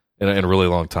that in a really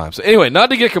long time. So anyway,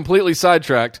 not to get completely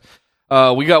sidetracked,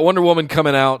 we got Wonder Woman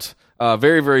coming out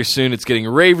very, very soon. It's getting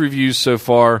rave reviews so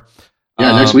far.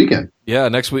 Yeah, next weekend. Yeah,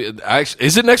 next week.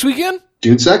 Is it next weekend?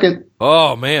 June 2nd.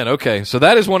 Oh, man, okay. So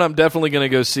that is one I'm definitely going to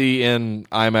go see in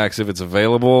IMAX if it's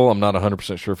available. I'm not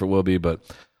 100% sure if it will be, but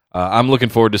I'm looking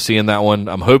forward to seeing that one.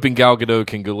 I'm hoping Gal Gadot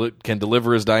can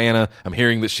deliver as Diana. I'm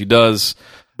hearing that she does.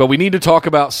 But we need to talk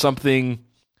about something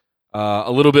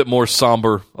a little bit more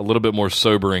somber, a little bit more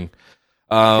sobering.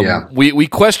 We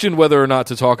questioned whether or not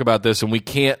to talk about this, and we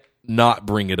can't not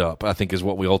bring it up, I think is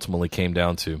what we ultimately came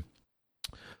down to.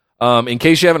 In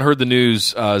case you haven't heard the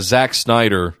news, Zack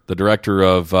Snyder, the director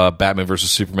of Batman vs.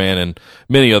 Superman and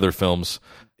many other films,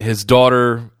 his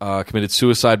daughter committed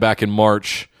suicide back in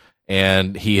March,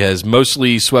 and he has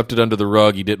mostly swept it under the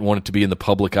rug. He didn't want it to be in the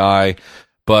public eye,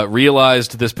 but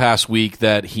realized this past week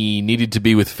that he needed to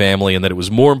be with family and that it was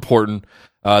more important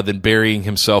than burying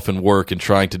himself in work and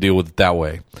trying to deal with it that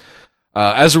way.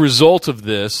 As a result of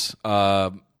this,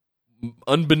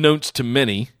 unbeknownst to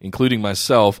many, including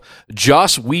myself,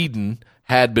 Joss Whedon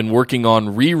had been working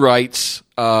on rewrites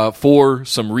for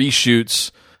some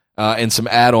reshoots and some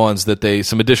add-ons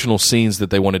some additional scenes that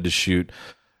they wanted to shoot.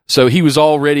 So he was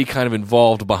already kind of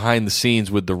involved behind the scenes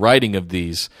with the writing of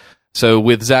these. So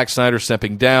with Zack Snyder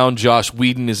stepping down, Joss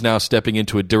Whedon is now stepping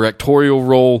into a directorial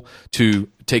role to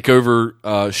take over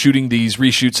shooting these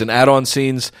reshoots and add-on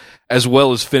scenes, as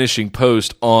well as finishing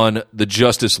post on the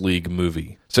Justice League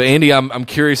movie. So, Andy, I'm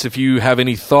curious if you have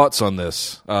any thoughts on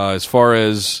this as far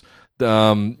as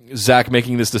Zach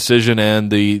making this decision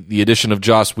and the addition of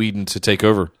Joss Whedon to take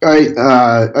over.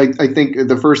 I think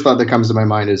the first thought that comes to my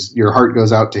mind is your heart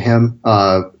goes out to him.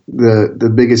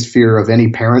 The biggest fear of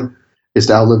any parent is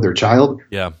to outlive their child.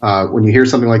 Yeah. When you hear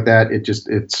something like that,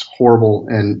 it's horrible.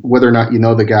 And whether or not you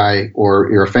know the guy or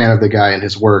you're a fan of the guy and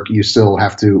his work, you still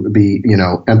have to be,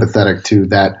 empathetic to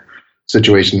that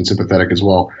situation and sympathetic as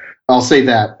well. I'll say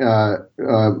that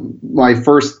my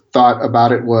first thought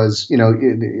about it was,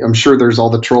 I'm sure there's all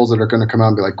the trolls that are going to come out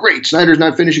and be like, great, Snyder's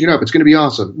not finishing it up. It's going to be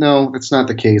awesome. No, that's not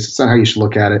the case. It's not how you should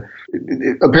look at it.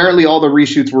 Apparently, all the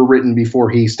reshoots were written before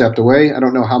he stepped away. I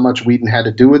don't know how much Whedon had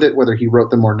to do with it, whether he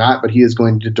wrote them or not, but he is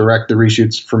going to direct the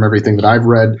reshoots from everything that I've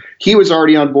read. He was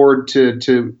already on board to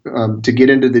get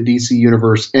into the DC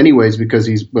universe anyways, because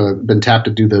he's been tapped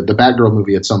to do the Batgirl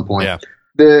movie at some point. Yeah.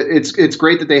 It's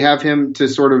great that they have him to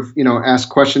sort of ask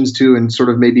questions to and sort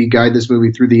of maybe guide this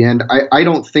movie through the end. I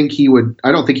don't think he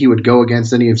would go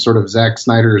against any of sort of Zack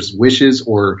Snyder's wishes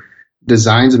or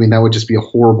designs. I mean, that would just be a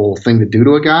horrible thing to do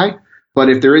to a guy. But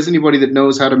if there is anybody that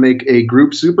knows how to make a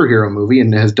group superhero movie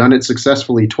and has done it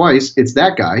successfully twice, it's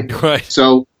that guy. Right.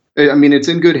 So I mean, it's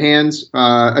in good hands.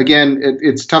 Again,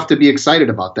 it's tough to be excited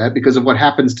about that because of what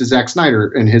happens to Zack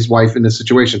Snyder and his wife in this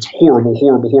situation. It's a horrible,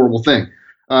 horrible, horrible thing.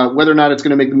 Whether or not it's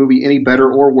going to make the movie any better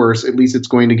or worse, at least it's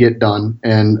going to get done,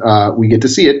 and we get to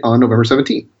see it on November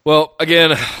 17th. Well,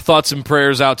 again, thoughts and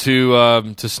prayers out to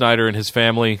Snyder and his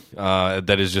family.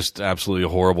 That is just absolutely a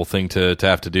horrible thing to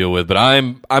have to deal with. But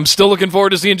I'm still looking forward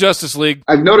to seeing Justice League.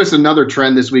 I've noticed another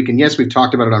trend this week, and yes, we've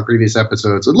talked about it on previous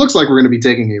episodes. It looks like we're going to be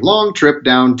taking a long trip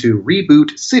down to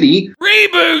Reboot City.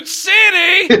 Reboot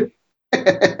City!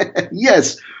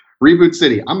 Yes, Reboot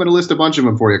City. I'm going to list a bunch of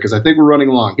them for you because I think we're running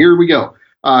long. Here we go.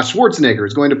 Schwarzenegger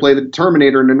is going to play the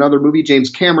Terminator in another movie. James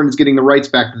Cameron is getting the rights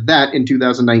back to that in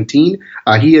 2019.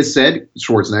 He has said,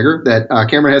 Schwarzenegger, that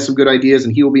Cameron has some good ideas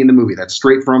and he will be in the movie. That's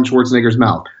straight from Schwarzenegger's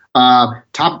mouth.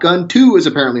 Top Gun 2 is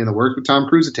apparently in the works with Tom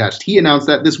Cruise attached. He announced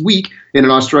that this week in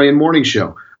an Australian morning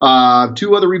show.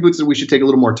 Two other reboots that we should take a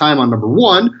little more time on. Number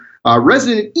one,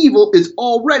 Resident Evil is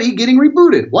already getting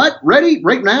rebooted. What? Ready?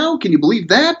 Right now? Can you believe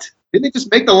that? Didn't they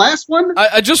just make the last one?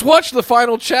 I just watched the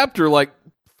final chapter like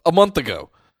a month ago.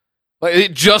 Like,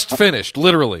 it just finished,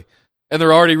 literally, and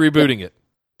they're already rebooting it.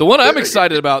 The one I'm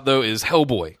excited about, though, is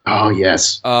Hellboy. Oh,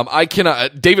 yes. I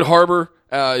cannot. David Harbour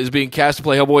is being cast to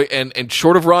play Hellboy, and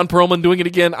short of Ron Perlman doing it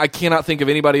again, I cannot think of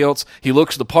anybody else. He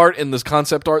looks the part in this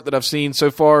concept art that I've seen so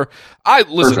far. I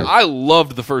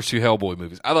loved the first two Hellboy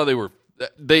movies. I thought they were.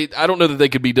 I don't know that they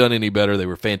could be done any better. They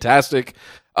were fantastic.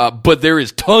 But there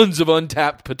is tons of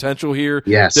untapped potential here.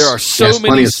 Yes. There are so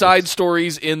many side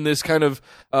stories in this kind of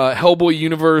Hellboy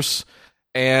universe.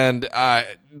 And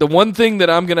the one thing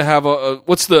that I'm going to have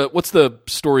what's the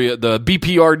story? The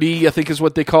BPRD, I think is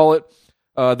what they call it.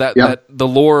 That the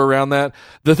lore around that.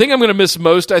 The thing I'm going to miss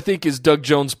most, I think, is Doug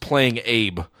Jones playing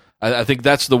Abe. I think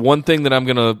that's the one thing that I'm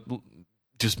going to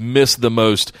just miss the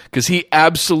most because he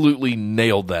absolutely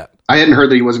nailed that. I hadn't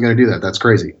heard that he wasn't going to do that. That's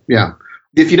crazy. Yeah.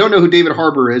 If you don't know who David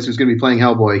Harbour is, who's going to be playing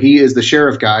Hellboy, he is the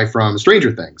sheriff guy from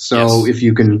Stranger Things. So If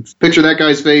you can picture that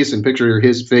guy's face and picture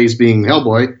his face being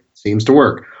Hellboy, seems to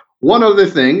work. One other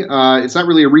thing, it's not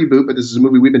really a reboot, but this is a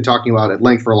movie we've been talking about at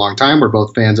length for a long time. We're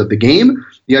both fans of the game.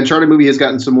 The Uncharted movie has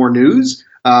gotten some more news.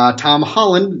 Tom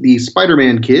Holland, the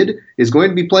Spider-Man kid, is going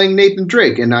to be playing Nathan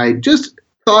Drake. And I just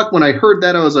thought when I heard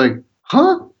that, I was like,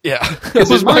 huh? Yeah, that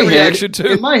was my reaction too.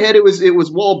 In my head, it was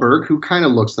Wahlberg, who kind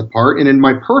of looks the part, and in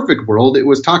my perfect world, it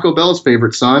was Taco Bell's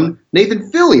favorite son,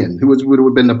 Nathan Fillion, who would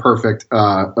have been the perfect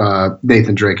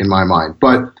Nathan Drake in my mind.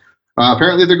 But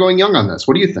apparently, they're going young on this.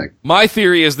 What do you think? My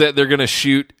theory is that they're going to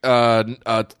shoot Tom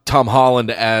Holland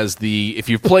as the. If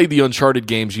you've played the Uncharted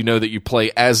games, you know that you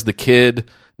play as the kid,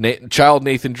 child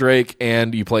Nathan Drake,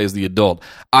 and you play as the adult.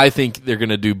 I think they're going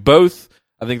to do both.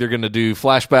 I think they're going to do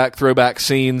flashback, throwback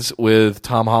scenes with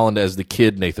Tom Holland as the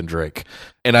kid Nathan Drake.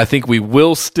 And I think we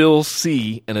will still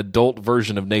see an adult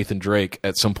version of Nathan Drake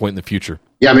at some point in the future.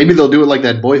 Yeah, maybe they'll do it like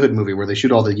that Boyhood movie where they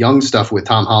shoot all the young stuff with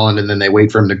Tom Holland and then they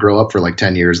wait for him to grow up for like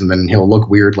 10 years and then he'll look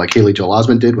weird like Haley Joel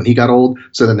Osment did when he got old.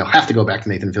 So then they'll have to go back to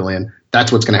Nathan Fillion.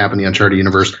 That's what's going to happen in the Uncharted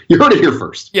universe. You heard it here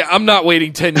first. Yeah, I'm not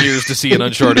waiting 10 years to see an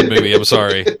Uncharted movie. I'm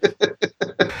sorry.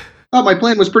 Oh, my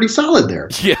plan was pretty solid there.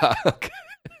 Yeah, okay.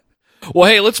 Well,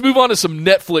 hey, let's move on to some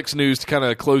Netflix news to kind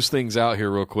of close things out here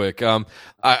real quick.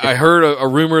 I heard a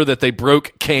rumor that they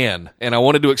broke Cannes, and I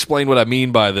wanted to explain what I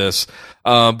mean by this.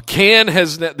 Cannes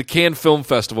has the Cannes Film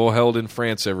Festival held in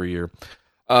France every year.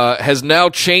 has now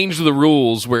changed the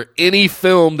rules where any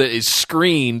film that is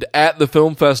screened at the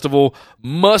film festival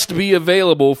must be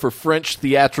available for French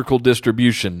theatrical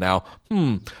distribution. Now,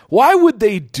 why would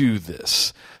they do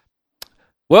this?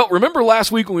 Well, remember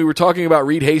last week when we were talking about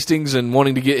Reed Hastings and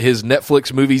wanting to get his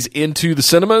Netflix movies into the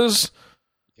cinemas?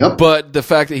 Yep. But the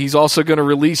fact that he's also going to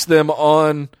release them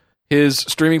on his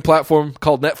streaming platform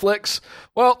called Netflix?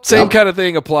 Well, same kind of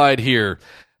thing applied here.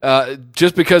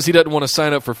 Just because he doesn't want to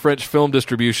sign up for French film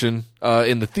distribution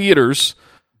in the theaters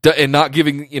and not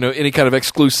giving any kind of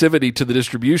exclusivity to the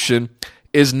distribution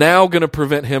is now going to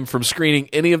prevent him from screening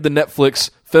any of the Netflix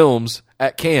films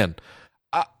at Cannes.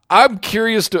 I'm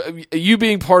curious, you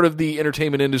being part of the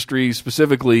entertainment industry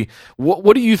specifically,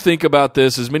 what do you think about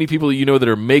this? As many people that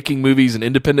are making movies and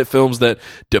independent films that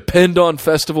depend on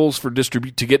festivals for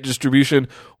to get distribution,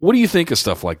 what do you think of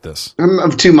stuff like this? I'm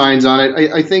of two minds on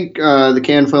it. I think the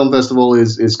Cannes Film Festival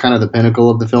is kind of the pinnacle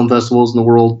of the film festivals in the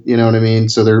world. You know what I mean?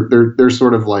 So they're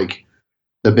sort of like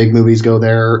the big movies go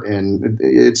there, and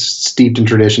it's steeped in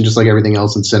tradition, just like everything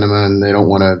else in cinema. And they don't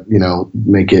want to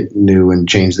make it new and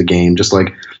change the game, just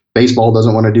like baseball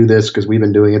doesn't want to do this because we've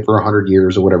been doing it for 100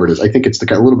 years or whatever it is. I think it's a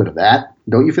little bit of that.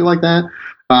 Don't you feel like that?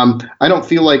 I don't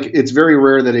feel like it's very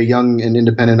rare that a young and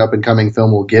independent up-and-coming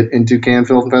film will get into Cannes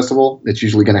Film Festival. It's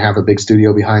usually going to have a big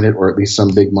studio behind it, or at least some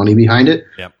big money behind it.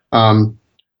 Yep.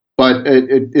 But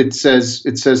it says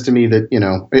to me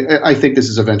that I think this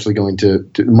is eventually going to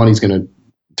money's going to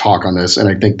talk on this, and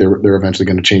I think they're eventually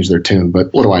going to change their tune.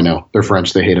 But what do I know? They're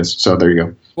French. They hate us. So there you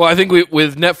go. Well, I think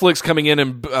with Netflix coming in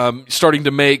and starting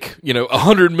to make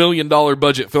 $100 million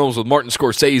budget films with Martin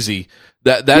Scorsese,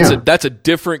 that's a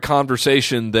different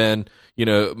conversation than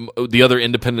the other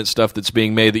independent stuff that's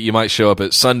being made that you might show up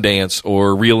at Sundance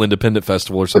or Real Independent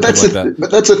Festival or something like that.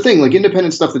 But that's the thing. Like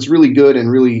independent stuff that's really good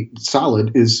and really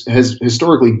solid has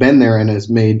historically been there and has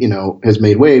made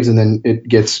waves, and then it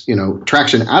gets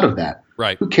traction out of that.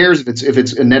 Right. Who cares if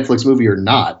it's a Netflix movie or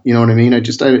not? You know what I mean?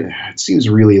 It seems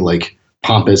really like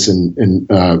pompous and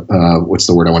what's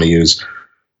the word I want to use?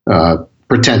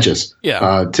 Pretentious.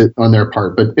 Yeah. On their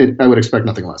part, but I would expect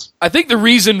nothing less. I think the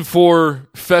reason for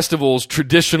festivals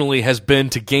traditionally has been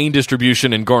to gain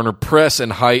distribution and garner press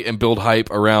and build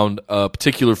hype around a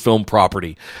particular film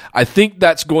property. I think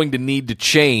that's going to need to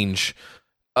change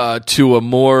to a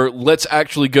more, let's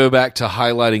actually go back to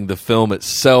highlighting the film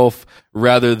itself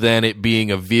rather than it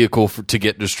being a vehicle to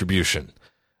get distribution.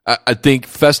 I think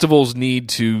festivals need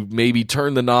to maybe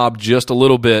turn the knob just a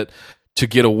little bit to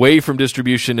get away from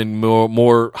distribution and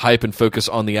more hype and focus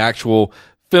on the actual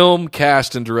film,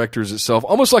 cast, and directors itself.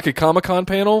 Almost like a Comic-Con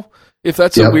panel, if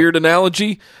that's a weird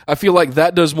analogy. I feel like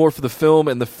that does more for the film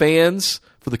and the fans,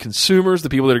 for the consumers, the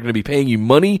people that are going to be paying you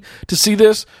money to see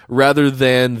this, rather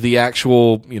than the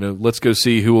actual, let's go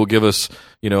see who will give us,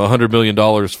 $100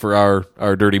 million for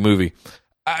our dirty movie.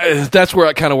 That's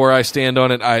where I stand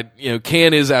on it.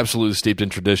 Cannes is absolutely steeped in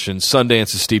tradition.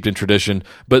 Sundance is steeped in tradition,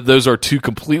 but those are two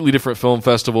completely different film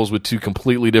festivals with two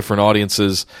completely different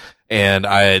audiences. And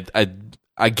I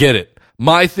get it.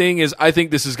 My thing is, I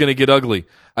think this is going to get ugly.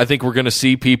 I think we're going to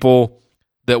see people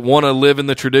that want to live in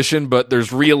the tradition, but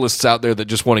there's realists out there that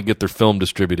just want to get their film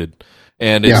distributed,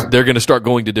 and they're going to start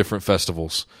going to different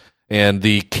festivals. And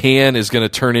the Cannes is going to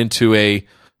turn into a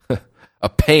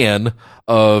pan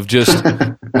of just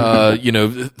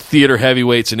theater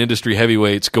heavyweights and industry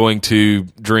heavyweights going to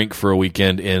drink for a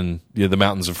weekend in the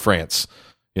mountains of France.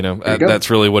 That's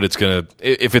really what it's going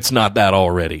to, if it's not that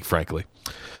already, frankly.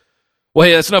 Well,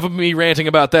 hey, that's enough of me ranting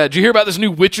about that. Did you hear about this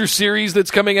new Witcher series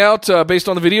that's coming out based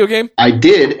on the video game? I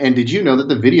did, and did you know that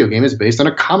the video game is based on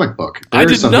a comic book? I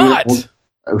did not.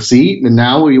 See,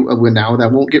 now that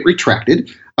won't get retracted.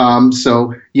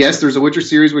 So yes, there's a Witcher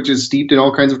series which is steeped in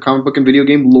all kinds of comic book and video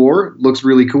game lore. Looks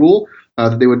really cool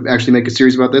that they would actually make a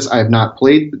series about this. I have not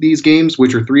played these games.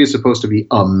 Witcher 3 is supposed to be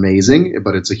amazing,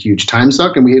 but it's a huge time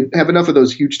suck, and we have enough of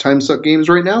those huge time suck games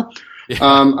right now. Yeah.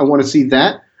 I want to see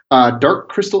that. Dark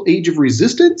Crystal Age of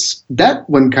Resistance, that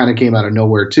one kind of came out of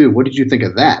nowhere too. What did you think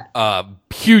of that?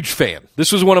 Huge fan.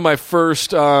 This was one of my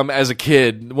first, as a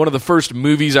kid, one of the first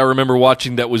movies I remember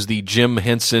watching that was the Jim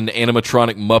Henson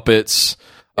animatronic Muppets,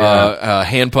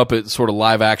 hand puppet, sort of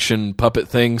live action puppet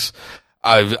things.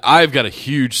 I've got a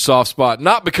huge soft spot,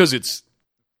 not because it's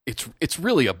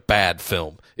really a bad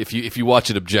film if you watch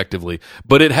it objectively,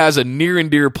 but it has a near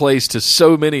and dear place to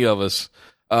so many of us.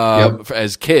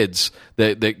 As kids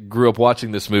that grew up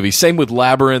watching this movie. Same with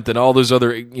Labyrinth and all those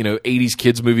other 80s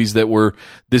kids movies that were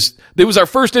this. It was our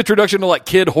first introduction to like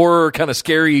kid horror, kind of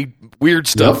scary, weird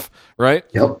stuff, right?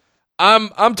 Yep.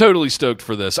 I'm totally stoked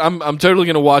for this. I'm totally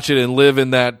going to watch it and live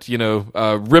in that,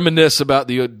 reminisce about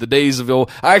the days of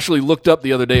old. I actually looked up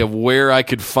the other day of where I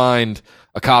could find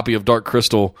a copy of Dark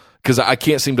Crystal because I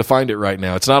can't seem to find it right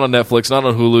now. It's not on Netflix, not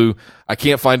on Hulu. I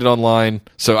can't find it online.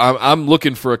 So I'm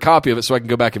looking for a copy of it so I can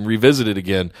go back and revisit it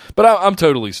again. But I'm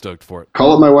totally stoked for it.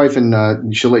 Call up my wife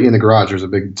and she'll let you in the garage. There's a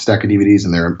big stack of DVDs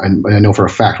in there. I know for a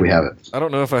fact we have it. I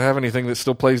don't know if I have anything that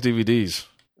still plays DVDs.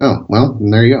 Oh, well,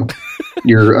 there you go.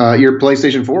 Your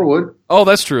PlayStation 4 would. Oh,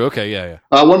 that's true. Okay, yeah.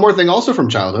 One more thing also from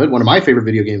childhood. One of my favorite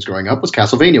video games growing up was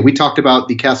Castlevania. We talked about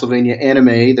the Castlevania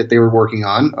anime that they were working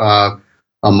on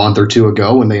a month or two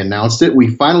ago when they announced it.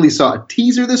 We finally saw a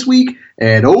teaser this week,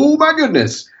 and oh my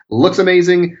goodness, looks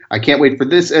amazing. I can't wait for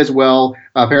this as well.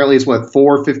 Apparently it's 4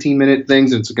 15-minute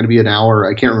things. It's going to be an hour.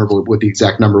 I can't remember what the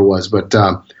exact number was, but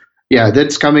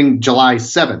that's coming July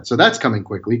 7th. So that's coming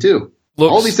quickly too.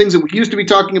 All these things that we used to be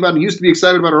talking about and used to be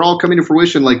excited about are all coming to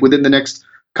fruition like within the next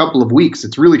couple of weeks.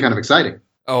 It's really kind of exciting.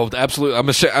 Oh, absolutely!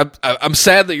 I'm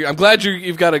sad that I'm glad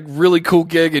you've got a really cool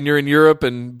gig and you're in Europe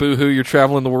and boo-hoo, you're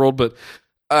traveling the world. But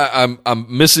I'm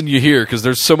missing you here because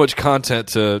there's so much content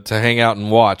to hang out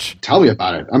and watch. Tell me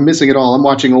about it. I'm missing it all. I'm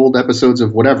watching old episodes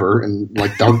of whatever and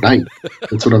like Dark Knight.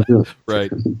 That's what I'm doing.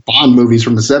 Right. Bond movies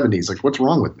from the 70s. Like, what's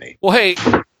wrong with me? Well, hey,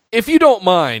 if you don't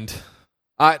mind,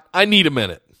 I need a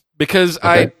minute. Because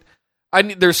okay.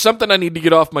 There's something I need to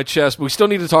get off my chest, but we still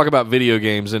need to talk about video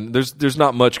games, and there's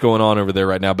not much going on over there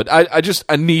right now. But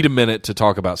I need a minute to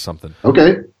talk about something.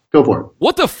 Okay, go for it.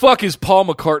 What the fuck is Paul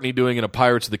McCartney doing in a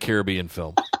Pirates of the Caribbean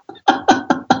film?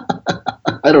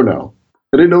 I don't know.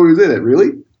 I didn't know he was in it.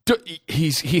 Really?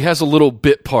 He has a little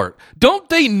bit part. Don't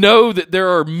they know that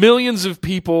there are millions of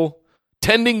people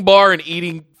tending bar and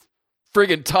eating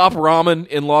friggin' top ramen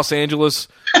in Los Angeles?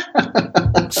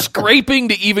 Scraping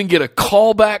to even get a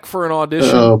call back for an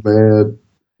audition. Oh man,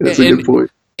 that's a good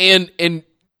point. And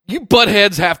you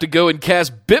buttheads have to go and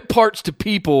cast bit parts to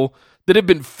people that have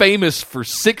been famous for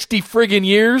 60 friggin'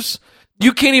 years.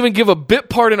 You can't even give a bit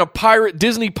part in a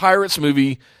Disney Pirates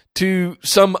movie to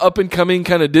some up and coming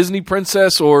kind of Disney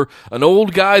princess or an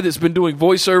old guy that's been doing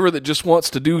voiceover that just wants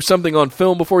to do something on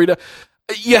film before he does.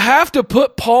 You have to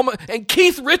put and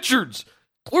Keith Richards.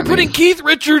 We're putting Keith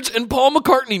Richards and Paul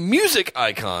McCartney, music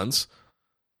icons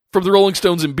from the Rolling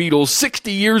Stones and Beatles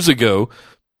 60 years ago,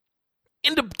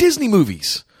 into Disney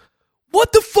movies.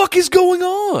 What the fuck is going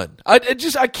on?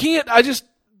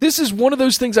 This is one of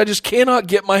those things I just cannot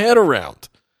get my head around.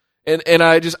 And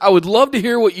I would love to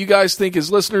hear what you guys think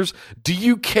as listeners. Do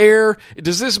you care?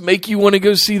 Does this make you want to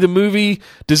go see the movie?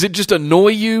 Does it just annoy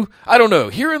you? I don't know.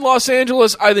 Here in Los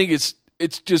Angeles, I think it's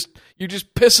just, you're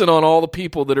just pissing on all the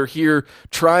people that are here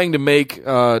trying to make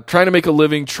a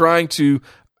living, trying to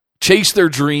chase their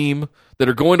dream, that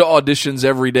are going to auditions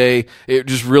every day. It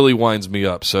just really winds me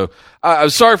up. So I'm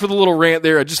sorry for the little rant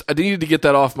there. I needed to get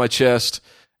that off my chest,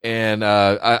 and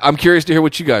I'm curious to hear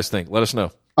what you guys think. Let us know.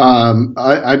 I'm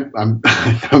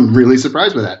really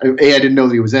surprised by that. I didn't know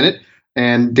that he was in it,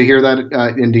 and to hear that,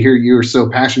 and to hear you're so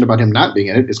passionate about him not being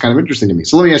in it is kind of interesting to me.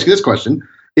 So let me ask you this question: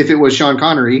 if it was Sean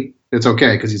Connery, it's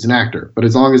okay because he's an actor. But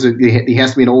as long as he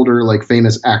has to be an older, like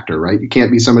famous actor, right? You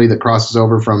can't be somebody that crosses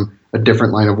over from a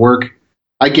different line of work.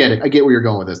 I get it. I get where you're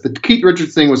going with this. The Keith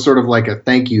Richards thing was sort of like a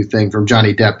thank you thing from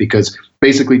Johnny Depp because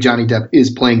basically Johnny Depp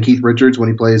is playing Keith Richards when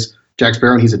he plays Jack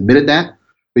Sparrow, and he's admitted that.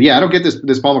 But yeah, I don't get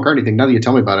this Paul McCartney thing. Now that you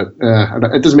tell me about it,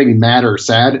 it doesn't make me mad or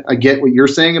sad. I get what you're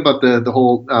saying about the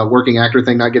whole working actor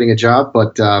thing not getting a job,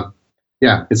 but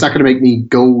yeah, it's not going to make me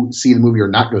go see the movie or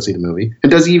not go see the movie.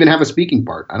 And does he even have a speaking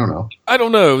part? I don't know. I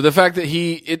don't know. The fact that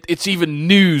it's even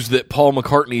news that Paul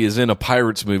McCartney is in a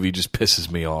Pirates movie just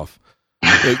pisses me off.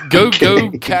 Go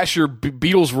cash your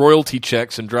Beatles royalty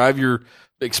checks and drive your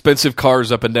expensive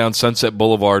cars up and down Sunset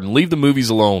Boulevard and leave the movies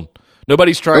alone.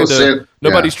 Nobody's tried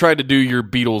to do your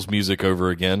Beatles music over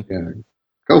again.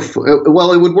 Yeah.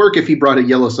 Well, it would work if he brought a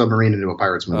Yellow Submarine into a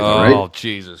Pirates movie, right? Oh,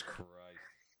 Jesus Christ.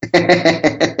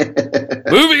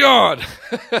 Moving on.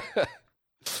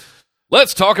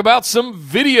 Let's talk about some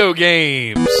video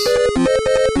games.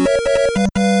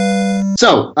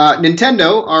 So,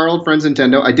 Nintendo, our old friends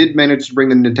Nintendo, I did manage to bring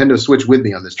the Nintendo Switch with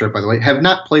me on this trip, by the way. Have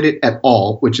not played it at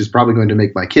all, which is probably going to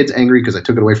make my kids angry because I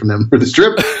took it away from them for this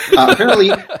trip. Apparently,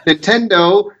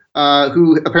 Nintendo,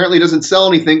 who apparently doesn't sell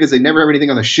anything because they never have anything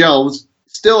on the shelves,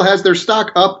 still has their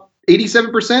stock up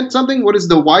 87% something? What does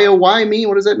the YOY mean?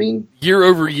 What does that mean? Year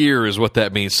over year is what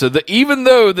that means. So even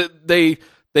though that they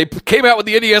came out with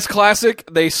the NES Classic,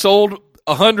 they sold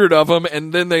 100 of them,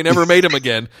 and then they never made them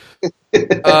again.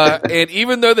 And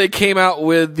even though they came out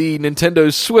with the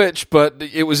Nintendo Switch, but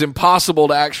it was impossible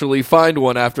to actually find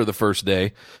one after the first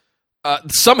day,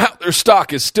 Somehow their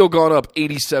stock has still gone up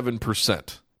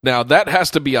 87%. Now, that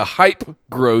has to be a hype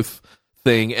growth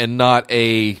thing and not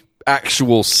a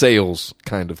actual sales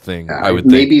kind of thing, I would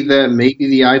think. Maybe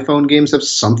the iPhone games have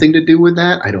something to do with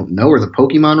that. I don't know. Or the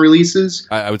Pokemon releases.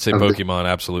 I would say Pokemon,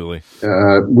 absolutely.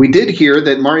 We did hear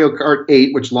that Mario Kart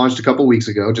 8, which launched a couple weeks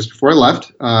ago, just before I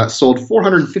left, sold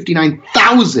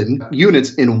 459,000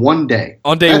 units in one day.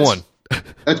 On day one.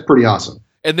 That's pretty awesome.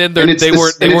 And then they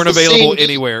weren't available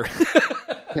anywhere.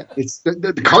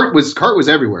 The cart was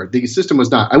everywhere. The system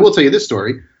was not. I will tell you this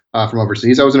story. From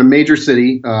overseas. I was in a major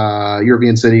city,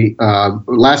 European city,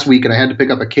 last week, and I had to pick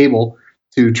up a cable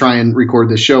to try and record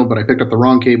this show, but I picked up the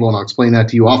wrong cable, and I'll explain that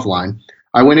to you offline.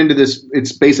 I went into this.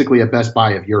 It's basically a Best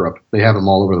Buy of Europe. They have them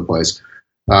all over the place.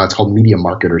 It's called Media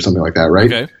Market or something like that,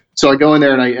 right? Okay. So I go in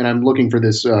there, and I'm looking for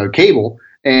this cable,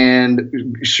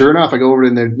 and sure enough, I go over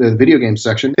to the video game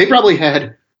section. They probably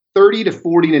had 30 to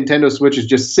 40 Nintendo Switches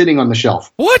just sitting on the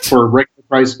shelf. What? For a regular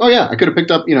price. Oh, yeah. I could have picked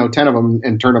up, 10 of them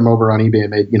and turned them over on eBay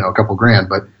and made, a couple grand,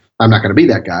 but I'm not going to be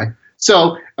that guy.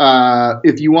 So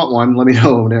if you want one, let me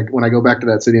know when I go back to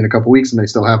that city in a couple weeks and they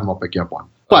still have them, I'll pick you up one.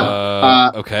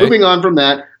 But okay. Moving on from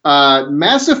that,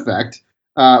 Mass Effect,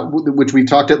 which we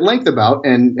talked at length about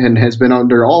and has been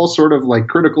under all sort of like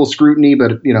critical scrutiny,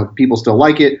 but, people still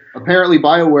like it. Apparently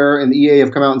BioWare and EA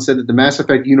have come out and said that the Mass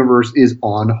Effect universe is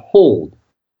on hold.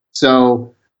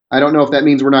 So I don't know if that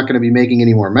means we're not going to be making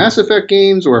any more Mass Effect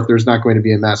games, or if there's not going to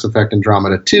be a Mass Effect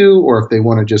Andromeda 2, or if they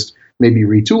want to just maybe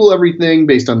retool everything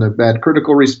based on the bad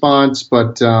critical response.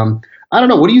 But I don't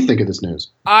know. What do you think of this news?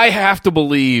 I have to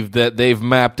believe that they've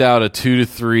mapped out a 2 to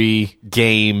 3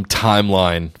 game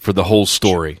timeline for the whole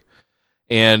story.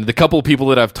 And the couple of people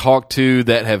that I've talked to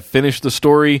that have finished the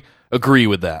story agree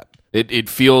with that. It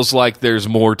feels like there's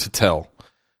more to tell.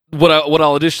 What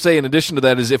I'll just say in addition to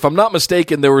that is, if I'm not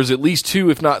mistaken, there was at least 2,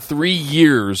 if not 3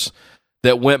 years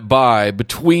that went by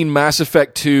between Mass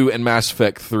Effect 2 and Mass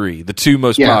Effect 3, the two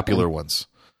most popular ones.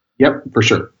 Yep, for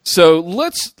sure. So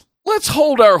let's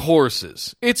hold our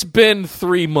horses. It's been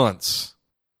 3 months,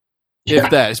 if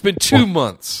that. It's been 2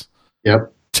 months.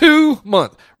 Yep. 2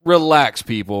 months. Relax,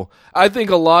 people. I think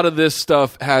a lot of this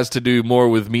stuff has to do more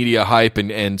with media hype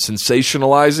and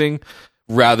sensationalizing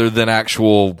rather than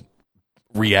actual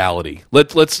reality.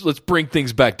 Let's bring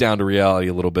things back down to reality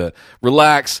a little bit.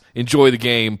 Relax, enjoy the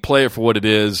game, play it for what it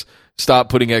is. Stop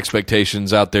putting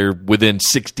expectations out there within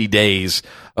 60 days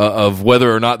of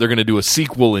whether or not they're going to do a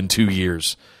sequel in 2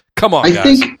 years. Come on,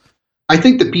 guys. I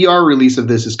think the PR release of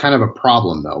this is kind of a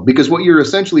problem, though, because what you're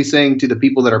essentially saying to the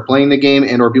people that are playing the game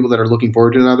and or people that are looking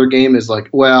forward to another game is like,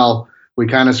 well, we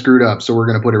kind of screwed up, so we're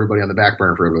going to put everybody on the back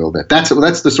burner for a little bit. That's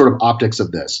the sort of optics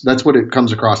of this. That's what it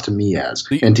comes across to me as,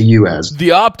 and to you as.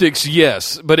 The optics,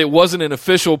 yes, but it wasn't an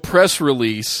official press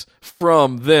release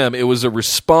from them. It was a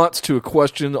response to a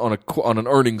question on an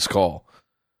earnings call.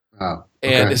 Oh,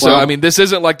 okay. And so, well, I mean, this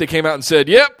isn't like they came out and said,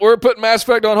 yep, we're putting Mass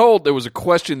Effect on hold. There was a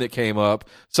question that came up.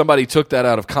 Somebody took that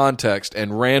out of context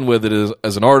and ran with it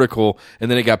as an article,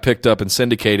 and then it got picked up and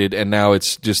syndicated, and now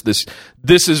it's just this.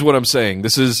 This is what I'm saying.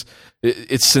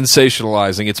 It's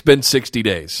sensationalizing. It's been 60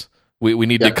 days. We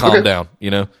need to calm down,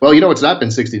 Well, it's not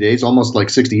been 60 days, almost like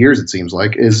 60 years, it seems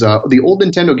like, is the old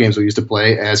Nintendo games we used to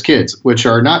play as kids, which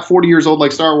are not 40 years old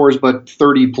like Star Wars, but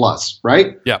 30 plus,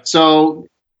 right? Yeah. So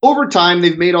over time,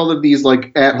 they've made all of these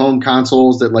like at-home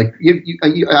consoles that like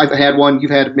I've had one,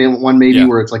 you've had one maybe,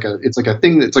 where it's like a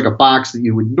thing that's like a box that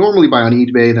you would normally buy on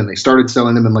eBay. Then they started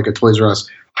selling them in like a Toys R Us.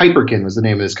 Hyperkin was the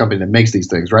name of this company that makes these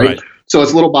things, right? So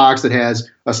it's a little box that has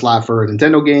a slot for a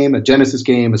Nintendo game, a Genesis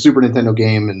game, a Super Nintendo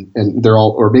game, and they're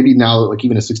all, or maybe now like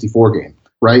even a 64 game,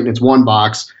 right? And it's one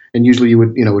box, and usually you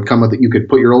would come with it. You could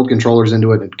put your old controllers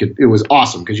into it. It was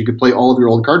awesome because you could play all of your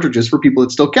old cartridges for people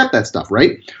that still kept that stuff,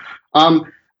 right?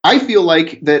 I feel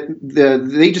like that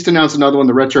they just announced another one,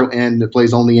 the Retro N, that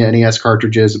plays only NES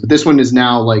cartridges. But this one is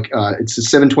now like it's a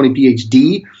 720p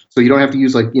HD, so you don't have to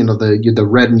use like the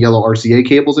red and yellow RCA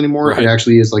cables anymore. Right.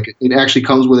 It actually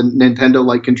comes with a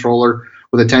Nintendo-like controller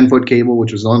with a 10-foot cable,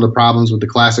 which was one of the problems with the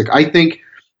classic. I think,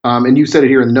 and you said it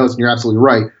here in the notes, and you're absolutely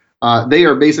right. They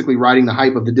are basically riding the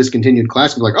hype of the discontinued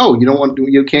classic. Like, oh,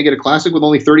 you can't get a classic with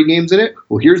only 30 games in it?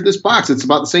 Well, here's this box. It's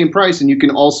about the same price, and you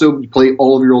can also play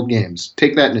all of your old games.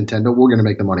 Take that, Nintendo. We're going to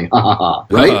make the money. Ha ha ha.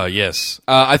 Right? Yes.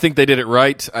 I think they did it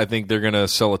right. I think they're going to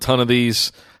sell a ton of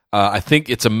these. I think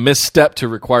it's a misstep to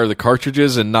require the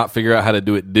cartridges and not figure out how to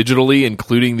do it digitally,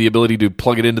 including the ability to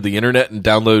plug it into the internet and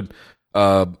download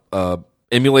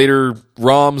emulator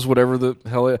ROMs, whatever the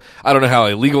hell. I don't know how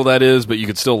illegal that is, but you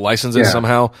could still license it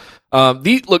somehow.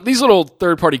 These little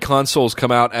third-party consoles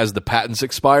come out as the patents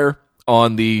expire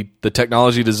on the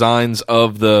technology designs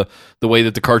of the way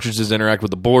that the cartridges interact with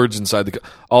the boards inside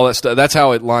all that stuff. That's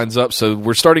how it lines up. So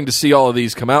we're starting to see all of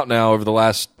these come out now over the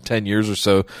last 10 years or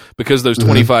so, because those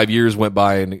 25 years went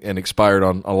by and expired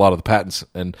on a lot of the patents.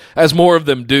 And as more of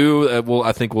them do,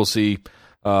 I think we'll see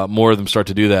more of them start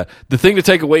to do that. The thing to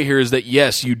take away here is that,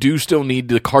 yes, you do still need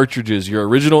the cartridges, your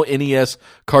original NES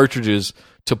cartridges,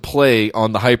 to play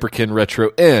on the Hyperkin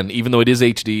Retro N. Even though it is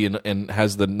HD and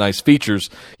has the nice features,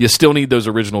 you still need those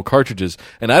original cartridges.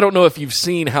 And I don't know if you've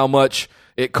seen how much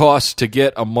it costs to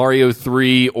get a Mario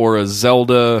 3 or a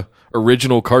Zelda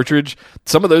original cartridge.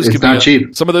 Some of those can be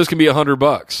cheap. Some of those can be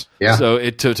 $100. Yeah. So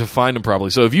to find them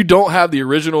probably. So if you don't have the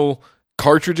original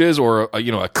cartridges or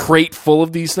a crate full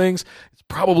of these things,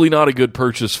 probably not a good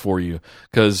purchase for you,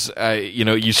 because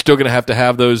you're still going to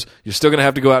have those. You're still going to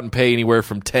have to go out and pay anywhere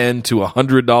from $10 to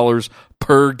 $100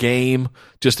 per game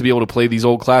just to be able to play these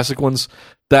old classic ones.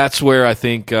 That's where I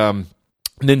think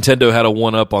Nintendo had a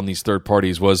one-up on these third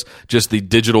parties, was just the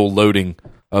digital loading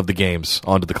of the games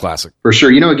onto the classic. For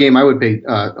sure. A game I would pay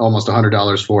almost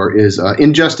 $100 for is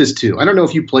Injustice 2. I don't know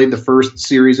if you played the first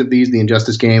series of these, the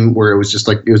Injustice game, where it was just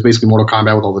it was basically Mortal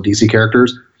Kombat with all the DC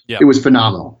characters. Yep. It was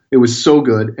phenomenal. It was so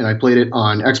good, and I played it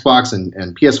on Xbox and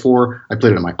PS4. I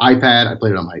played it on my iPad. I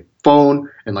played it on my phone,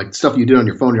 and stuff you did on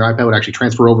your phone, your iPad would actually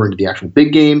transfer over into the actual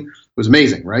big game. It was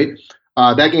amazing, right?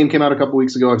 That game came out a couple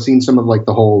weeks ago. I've seen some of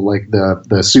the whole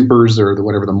the supers or the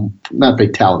whatever, not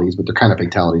fatalities, but they're kind of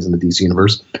fatalities in the DC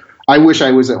universe. I wish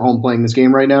I was at home playing this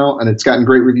game right now, and it's gotten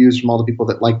great reviews from all the people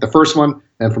that liked the first one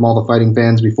and from all the fighting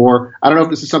fans before. I don't know if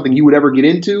this is something you would ever get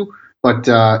into, but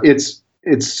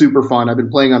it's super fun. I've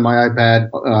been playing on my iPad,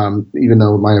 even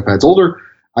though my iPad's older.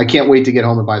 I can't wait to get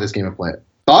home and buy this game and play it.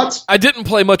 Thoughts? I didn't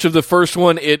play much of the first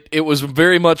one. It was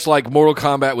very much like Mortal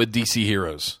Kombat with DC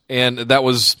heroes, and that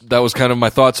was kind of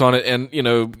my thoughts on it. And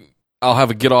I'll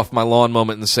have a get off my lawn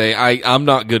moment and say I'm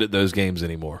not good at those games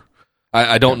anymore.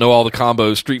 I don't know all the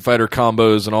combos, Street Fighter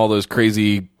combos, and all those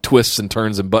crazy twists and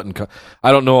turns and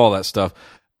I don't know all that stuff.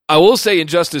 I will say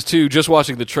Injustice 2, just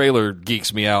watching the trailer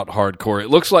geeks me out hardcore. It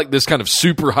looks like this kind of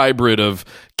super hybrid of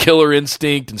Killer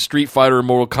Instinct and Street Fighter and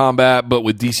Mortal Kombat, but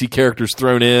with DC characters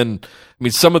thrown in. I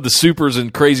mean, some of the supers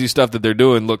and crazy stuff that they're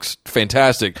doing looks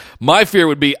fantastic. My fear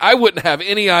would be I wouldn't have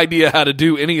any idea how to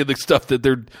do any of the stuff that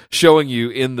they're showing you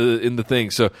in the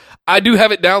thing. So I do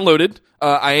have it downloaded.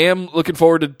 I am looking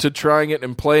forward to trying it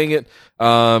and playing it.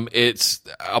 I'll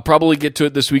probably get to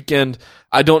it this weekend.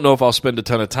 I don't know if I'll spend a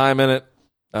ton of time in it,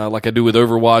 like I do with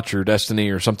Overwatch or Destiny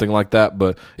or something like that,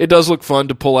 but it does look fun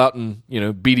to pull out and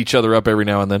beat each other up every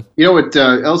now and then. You know what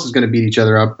else is going to beat each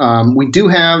other up? We do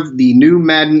have the new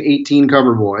Madden 18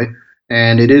 cover boy,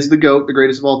 and it is the GOAT, the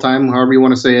greatest of all time, however you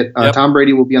want to say it. Yep. Tom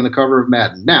Brady will be on the cover of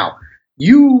Madden. Now,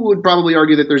 you would probably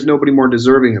argue that there's nobody more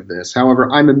deserving of this.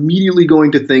 However, I'm immediately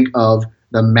going to think of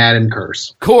the Madden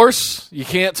curse. Of course, you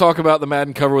can't talk about the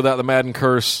Madden cover without the Madden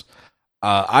curse.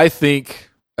 I think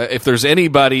if there's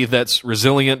anybody that's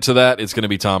resilient to that, it's going to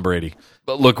be Tom Brady.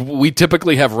 But look, we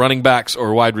typically have running backs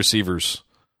or wide receivers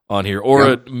on here,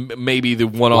 or maybe the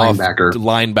one-off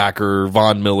linebacker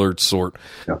Von Miller sort.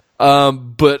 Yeah.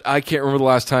 But I can't remember the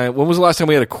last time. When was the last time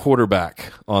we had a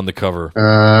quarterback on the cover?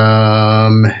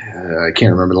 I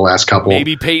can't remember the last couple.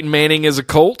 Maybe Peyton Manning as a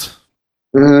Colt?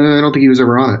 I don't think he was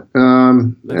ever on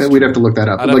it. We'd have to look that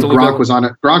up. Gronk was on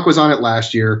it. Gronk was on it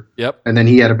last year. Yep. And then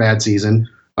he had a bad season.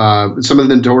 Some of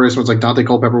the notorious ones, like Dante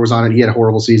Culpepper was on it. He had a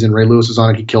horrible season. Ray Lewis was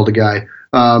on it. He killed a guy.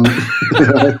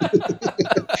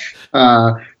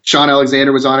 Sean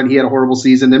Alexander was on it. He had a horrible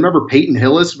season. Then remember Peyton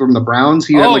Hillis from the Browns?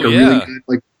 He had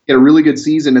a really good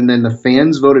season, and then the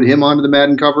fans voted him onto the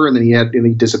Madden cover, and then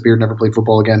he disappeared, never played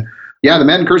football again. Yeah, the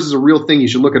Madden curse is a real thing. You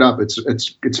should look it up.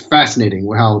 It's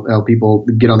fascinating how people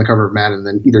get on the cover of Madden and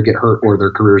then either get hurt or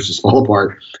their careers just fall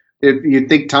apart. You'd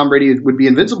think Tom Brady would be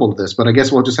invincible to this, but I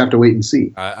guess we'll just have to wait and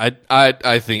see. I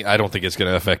don't think it's going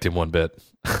to affect him one bit.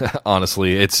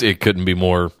 Honestly, it couldn't be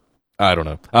more. I don't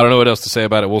know what else to say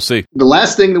about it. We'll see. The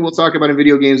last thing that we'll talk about in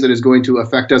video games that is going to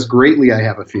affect us greatly, I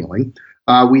have a feeling.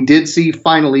 We did see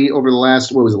finally over the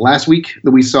last week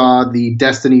that we saw the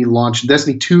Destiny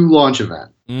 2 launch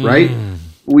event, right?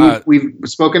 We've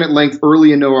spoken at length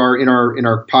early into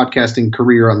our podcasting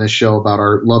career on this show about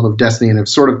our love of Destiny and have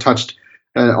sort of touched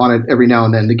on it every now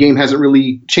and then. The game hasn't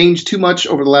really changed too much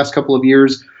over the last couple of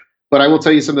years, but I will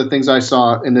tell you some of the things I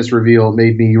saw in this reveal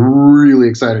made me really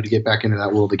excited to get back into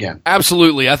that world again.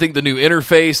 Absolutely. I think the new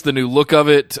interface, the new look of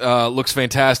it looks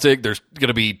fantastic. There's going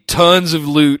to be tons of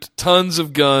loot, tons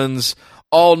of guns,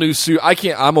 all new suit.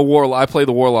 I'm a warlock. I play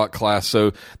the warlock class,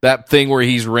 so that thing where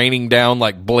he's raining down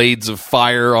like blades of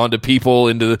fire onto people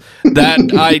into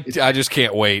that, I just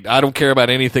can't wait. I don't care about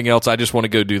anything else. I just want to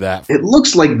go do that. It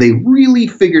looks like they really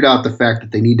figured out the fact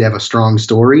that they need to have a strong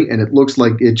story, and it looks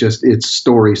like it's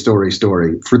story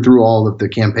through all of the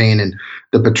campaign and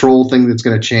the patrol thing that's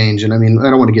going to change. And I mean, I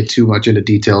don't want to get too much into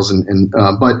details,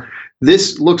 but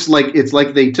this looks like it's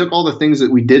like they took all the things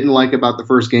that we didn't like about the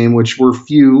first game, which were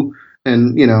few,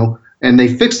 and they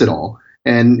fixed it all.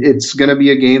 And it's going to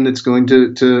be a game that's going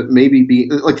to maybe be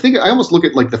like, I almost look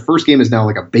at like the first game is now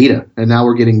like a beta, and now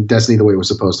we're getting Destiny the way it was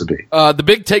supposed to be. The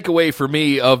big takeaway for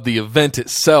me of the event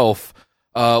itself,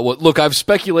 I've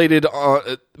speculated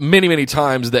many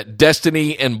times that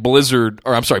Bungie and Blizzard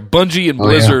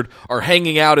are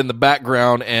hanging out in the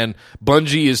background, and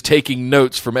Bungie is taking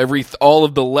notes from all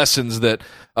of the lessons that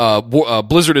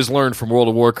Blizzard has learned from World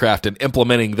of Warcraft and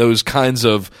implementing those kinds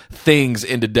of things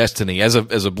into Destiny. As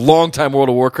a longtime World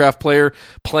of Warcraft player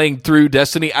playing through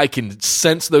Destiny, I can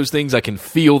sense those things. I can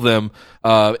feel them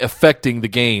affecting the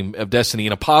game of Destiny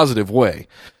in a positive way.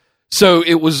 So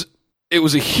it was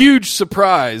a huge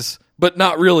surprise, but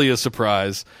not really a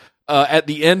surprise, at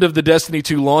the end of the Destiny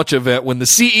 2 launch event when the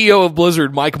CEO of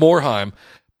Blizzard, Mike Morhaime,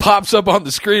 pops up on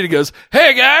the screen and goes,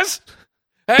 "Hey, guys!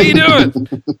 How you doing?"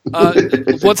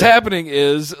 What's happening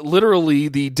is literally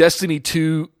the Destiny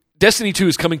 2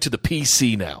 is coming to the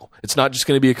PC now. It's not just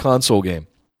going to be a console game.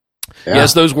 Yeah.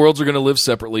 Yes, those worlds are going to live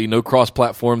separately. No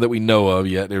cross-platform that we know of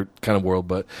yet. They're kind of world,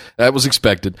 but that was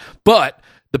expected. But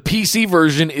the PC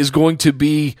version is going to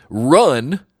be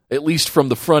run, at least from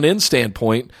the front-end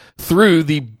standpoint, through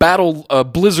the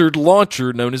Blizzard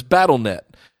launcher known as Battle.net.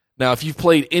 Now, if you've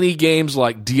played any games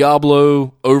like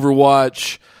Diablo,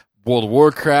 Overwatch, World of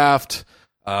Warcraft,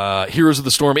 Heroes of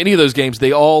the Storm, any of those games,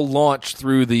 they all launch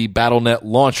through the Battle.net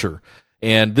launcher.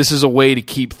 And this is a way to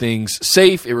keep things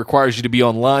safe. It requires you to be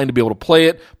online to be able to play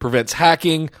it, prevents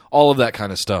hacking, all of that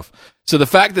kind of stuff. So the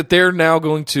fact that they're now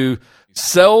going to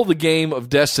sell the game of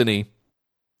Destiny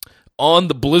on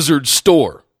the Blizzard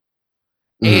store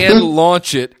and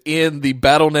launch it in the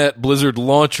Battle.net Blizzard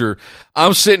launcher,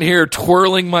 I'm sitting here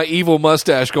twirling my evil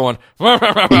mustache going,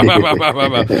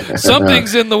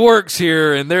 something's in the works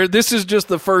here, and this is just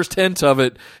the first hint of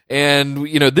it. And,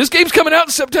 this game's coming out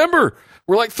in September.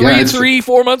 We're like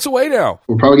 4 months away now.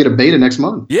 We'll probably get a beta next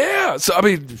month. Yeah. So, I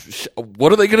mean,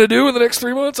 what are they going to do in the next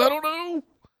 3 months? I don't know.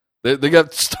 They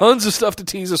got tons of stuff to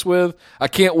tease us with. I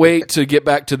can't wait to get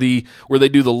back to where they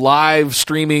do the live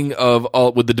streaming of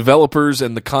with the developers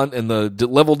and the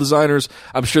level designers.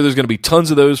 I'm sure there's going to be tons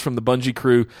of those from the Bungie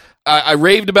crew. I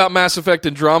raved about Mass Effect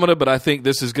Andromeda, but I think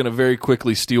this is going to very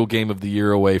quickly steal Game of the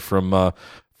Year away from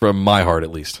my heart, at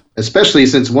least. Especially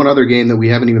since one other game that we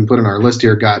haven't even put on our list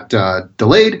here got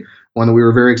delayed. One that we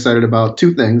were very excited about.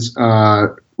 Two things.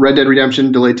 Red Dead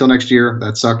Redemption delayed till next year.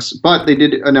 That sucks. But they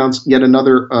did announce yet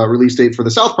another release date for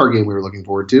the South Park game we were looking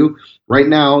forward to. Right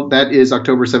now, that is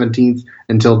October 17th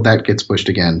until that gets pushed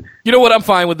again. You know what? I'm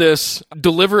fine with this.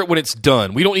 Deliver it when it's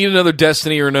done. We don't need another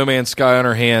Destiny or No Man's Sky on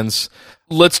our hands.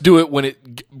 Let's do it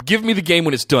give me the game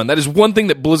when it's done. That is one thing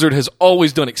that Blizzard has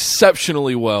always done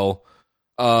exceptionally well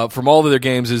from all of their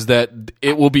games, is that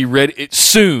it will be ready.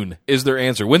 Soon is their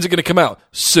answer. When's it going to come out?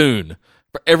 Soon.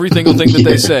 For every single thing that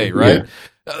they say, right? Yeah.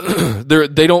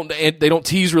 They don't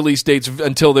tease release dates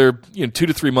until they're 2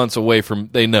 to 3 months away from,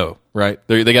 they know, right?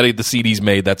 They got to get the CDs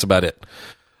made. That's about it.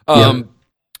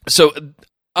 So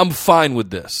I'm fine with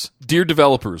this. Dear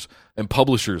developers and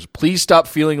publishers, please stop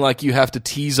feeling like you have to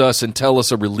tease us and tell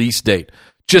us a release date.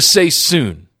 Just say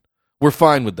soon. We're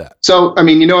fine with that. So, I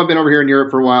mean, I've been over here in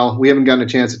Europe for a while. We haven't gotten a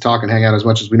chance to talk and hang out as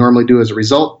much as we normally do as a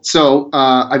result. So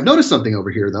I've noticed something over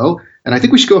here, though, and I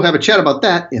think we should go have a chat about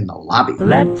that in the lobby.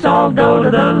 Let's all go to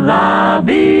the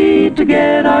lobby to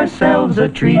get ourselves a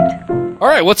treat. All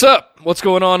right, what's up? What's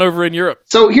going on over in Europe?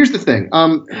 So here's the thing.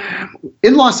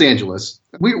 In Los Angeles,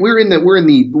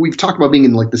 we've talked about being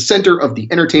in like the center of the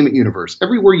entertainment universe.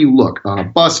 Everywhere you look, on a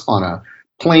bus, on a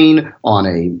plane, on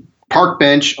a park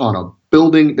bench, on a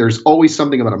building, there's always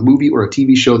something about a movie or a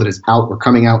TV show that is out or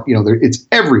coming out. It's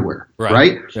everywhere,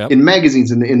 right? Yep. In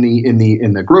magazines, in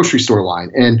the grocery store line,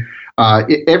 and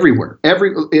everywhere.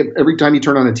 Every time you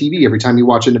turn on a TV, every time you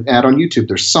watch an ad on YouTube,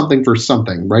 there's something for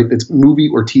something, right? That's movie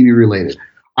or TV related.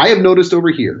 I have noticed over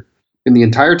here in the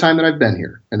entire time that I've been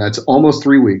here, and that's almost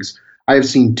 3 weeks, I have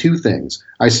seen two things.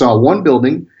 I saw one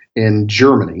building in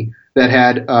Germany that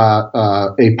had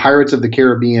a Pirates of the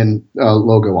Caribbean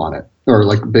logo on it, or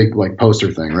like big like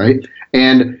poster thing, right?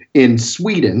 And in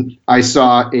Sweden, I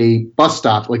saw a bus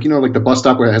stop, like the bus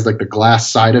stop where it has like the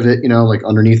glass side of it, like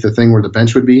underneath the thing where the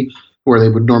bench would be. where they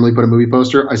would normally put a movie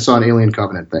poster, I saw an Alien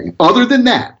Covenant thing. Other than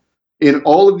that, in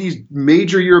all of these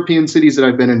major European cities that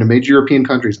I've been into, major European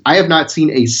countries, I have not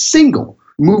seen a single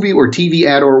movie or TV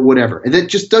ad or whatever. And that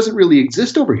just doesn't really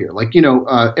exist over here. Like,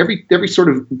 every sort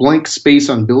of blank space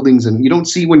on buildings, and you don't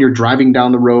see when you're driving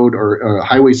down the road or a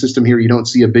highway system here, you don't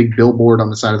see a big billboard on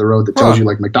the side of the road that tells you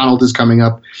like McDonald's is coming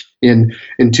up in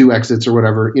 2 exits or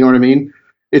whatever. You know what I mean?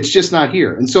 It's just not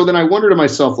here. And so then I wonder to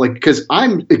myself, like, because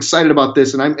I'm excited about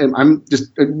this and I'm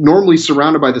just normally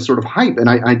surrounded by this sort of hype, and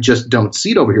I just don't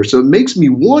see it over here. So it makes me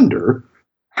wonder,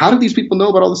 how do these people know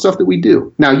about all the stuff that we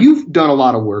do? Now, you've done a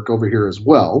lot of work over here as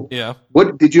well. Yeah.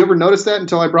 What did you ever notice that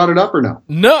until I brought it up or no?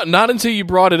 No, not until you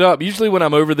brought it up. Usually when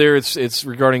I'm over there, it's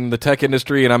regarding the tech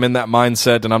industry, and I'm in that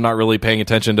mindset, and I'm not really paying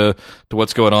attention to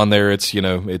what's going on there. It's,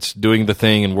 it's doing the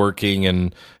thing and working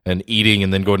and eating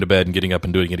and then going to bed and getting up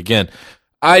and doing it again.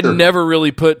 I never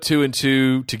really put 2 and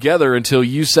 2 together until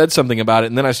you said something about it,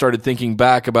 and then I started thinking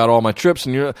back about all my trips,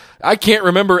 and I can't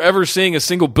remember ever seeing a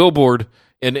single billboard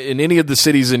in any of the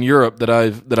cities in Europe that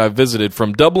I've visited,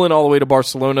 from Dublin all the way to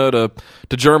Barcelona to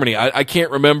Germany. I can't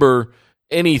remember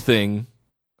anything,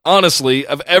 honestly,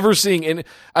 of ever seeing. And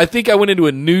I think I went into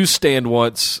a newsstand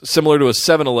once, similar to a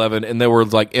 7-Eleven, and there were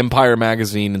like Empire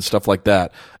magazine and stuff like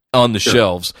that on the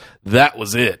shelves. That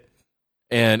was it.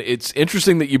 And it's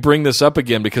interesting that you bring this up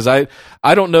again, because I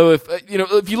don't know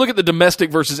if you look at the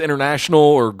domestic versus international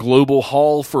or global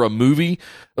haul for a movie,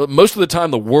 most of the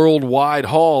time the worldwide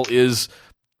haul is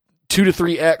 2 to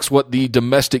 3x what the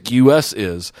domestic U.S.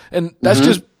 is. And that's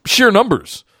just sheer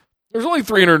numbers. There's only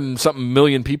 300 and something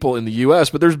million people in the U.S.,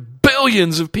 but there's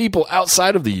billions of people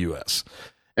outside of the U.S.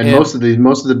 And most of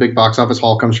the big box office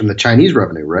haul comes from the Chinese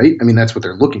revenue, right? I mean, that's what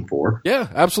they're looking for. Yeah,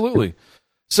 absolutely.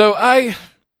 So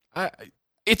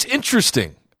it's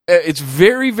interesting. It's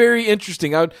very, very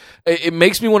interesting. It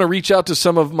makes me want to reach out to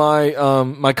some of my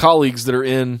my colleagues that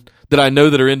I know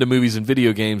that are into movies and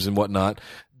video games and whatnot,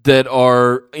 that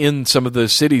are in some of the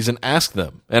cities, and ask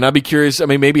them. And I'd be curious. I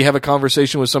mean, maybe have a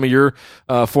conversation with some of your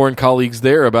foreign colleagues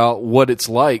there about what it's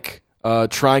like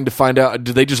trying to find out.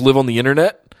 Do they just live on the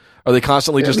internet? Are they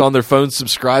constantly just on their phones,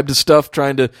 subscribed to stuff,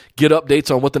 trying to get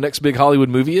updates on what the next big Hollywood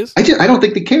movie is? I don't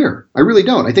think they care. I really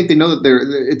don't. I think they know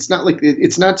that it's not like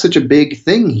it's not such a big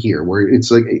thing here, where it's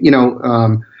like,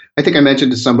 I think I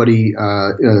mentioned to somebody,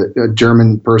 a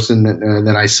German person,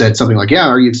 that I said something like, "Yeah,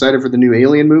 are you excited for the new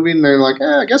Alien movie?" And they're like,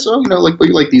 "I guess so. Like we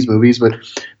like these movies," but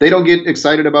they don't get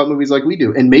excited about movies like we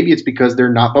do. And maybe it's because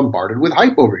they're not bombarded with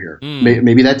hype over here.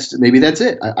 Maybe that's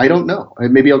it. I don't know.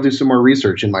 Maybe I'll do some more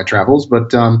research in my travels,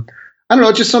 but I don't know.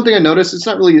 It's just something I noticed. It's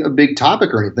not really a big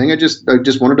topic or anything. I just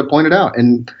wanted to point it out.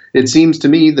 And it seems to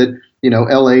me that,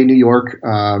 L.A., New York,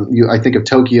 I think of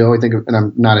Tokyo. And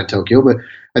I'm not in Tokyo, but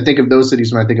I think of those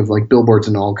cities when I think of like billboards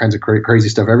and all kinds of crazy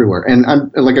stuff everywhere. And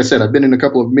like I said, I've been in a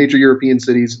couple of major European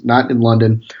cities, not in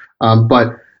London,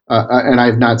 but I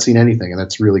have not seen anything, and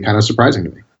that's really kind of surprising to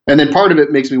me. And then part of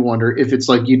it makes me wonder if it's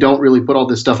like you don't really put all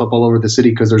this stuff up all over the city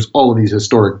because there's all of these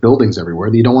historic buildings everywhere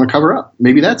that you don't want to cover up.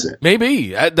 Maybe that's it.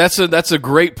 Maybe that's a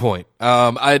great point.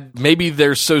 Maybe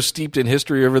they're so steeped in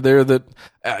history over there that.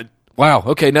 Wow.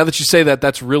 Okay. Now that you say that,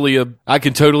 that's really I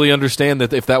can totally understand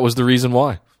that if that was the reason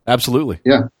why. Absolutely.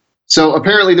 Yeah. So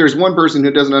apparently there's one person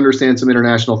who doesn't understand some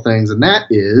international things, and that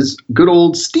is good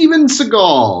old Steven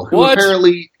Seagal, who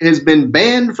apparently has been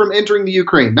banned from entering the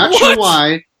Ukraine. Not sure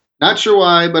why,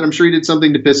 but I'm sure he did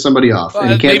something to piss somebody off. And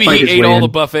he can't maybe fight he his ate way all in. the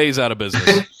buffets out of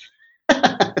business.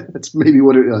 That's maybe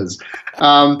what it was.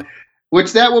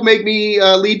 Which that will make me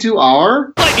lead to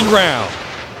our lightning round.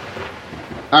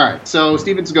 All right. So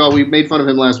Steven Seagal, we made fun of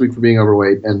him last week for being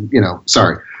overweight, and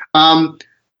sorry.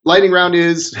 Lightning round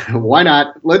is, why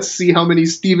not? Let's see how many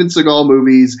Steven Seagal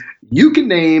movies you can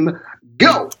name.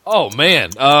 Go! Oh,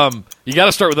 man. You got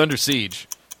to start with Under Siege.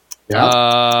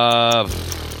 Yeah.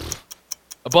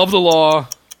 Above the Law.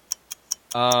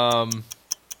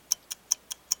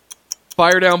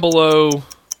 Fire Down Below.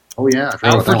 Oh, yeah.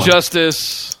 Out for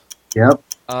Justice. Yep.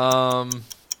 There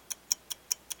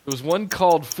was one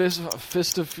called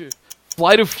Flight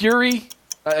of Fury.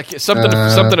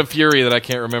 Something of Fury that I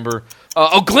can't remember.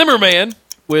 Glimmer Man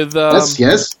with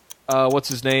yes. What's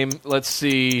his name? Let's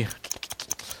see. You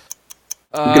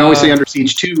can always say Under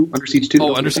Siege 2. Under Siege 2.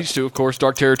 Oh, Under Siege 2, of course.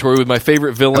 Dark Territory with my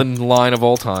favorite villain line of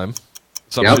all time.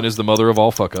 Assumption is the mother of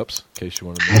all fuck-ups, in case you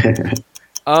want to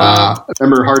know.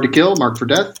 Remember Hard to Kill, Marked for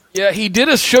Death? Yeah, he did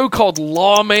a show called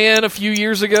Lawman a few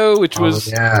years ago, which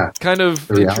was kind of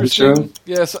interesting. Show?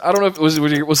 Yes, I don't know if was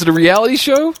it a reality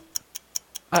show?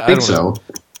 I think so.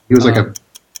 He was like a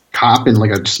cop in like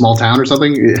a small town or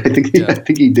something. I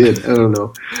think he did. I don't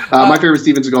know. My favorite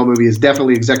Steven Seagal movie is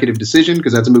definitely Executive Decision,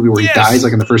 because that's a movie where he dies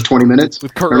like in the first 20 minutes.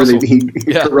 With Kurt Russell.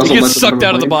 Kurt Russell he gets sucked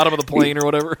out of the bottom of the plane or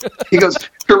whatever. Kurt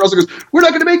Russell goes, "We're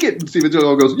not going to make it." And Steven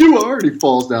Seagal goes, "You are," and he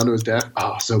falls down to his death.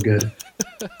 Oh, so good.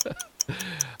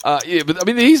 Yeah, but I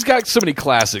mean, he's got so many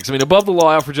classics. I mean, Above the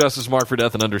Law, Out for Justice, Marked for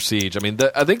Death, and Under Siege. I mean,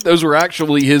 I think those were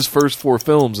actually his first 4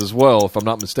 films as well, if I'm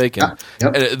not mistaken.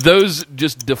 Yep. And those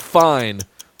just define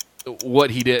what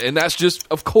he did, and that's just,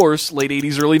 of course, late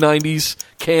 80s, early 90s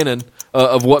canon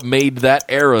of what made that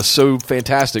era so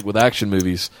fantastic with action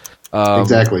movies.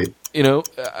 Exactly. You know,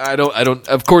 I don't.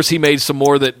 Of course, he made some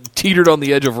more that teetered on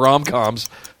the edge of rom-coms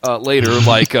later,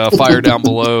 like Fire Down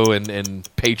Below and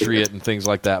Patriot and things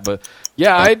like that. But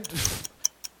yeah,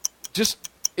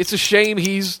 it's a shame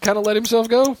he's kind of let himself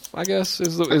go, I guess,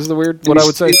 is the weird what I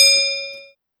would say.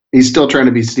 He's still trying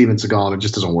to be Steven Seagal, and it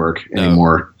just doesn't work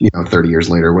anymore, 30 years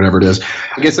later, whatever it is.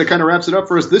 I guess that kind of wraps it up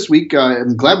for us this week.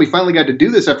 I'm glad we finally got to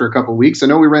do this after a couple of weeks. I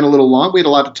know we ran a little long. We had a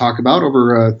lot to talk about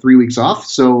over 3 weeks off,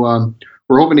 so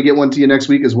we're hoping to get one to you next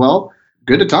week as well.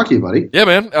 Good to talk to you, buddy. Yeah,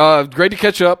 man. Great to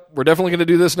catch up. We're definitely going to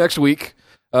do this next week.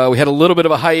 We had a little bit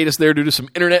of a hiatus there due to some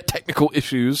internet technical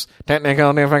issues.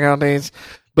 Technical difficulties.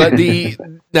 But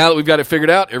now that we've got it figured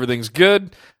out, everything's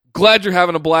good. Glad you're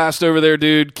having a blast over there,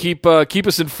 dude. Keep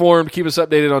us informed. Keep us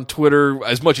updated on Twitter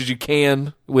as much as you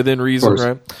can within reason,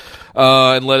 right?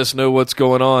 And let us know what's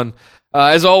going on.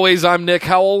 As always, I'm Nick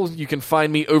Howell. You can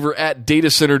find me over at Data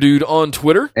Center Dude on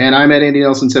Twitter. And I'm at Andy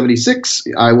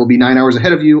Nelson76. I will be 9 hours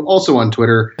ahead of you, also on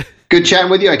Twitter. Good chatting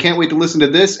with you. I can't wait to listen to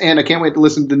this, and I can't wait to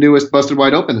listen to the newest Busted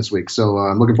Wide Open this week. So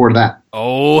I'm looking forward to that.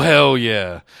 Oh, hell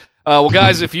yeah. Well,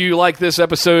 guys, if you like this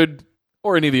episode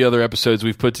or any of the other episodes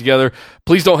we've put together,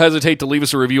 please don't hesitate to leave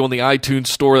us a review on the iTunes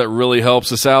store. That really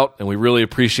helps us out, and we really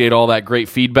appreciate all that great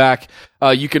feedback.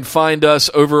 You can find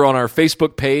us over on our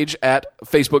Facebook page at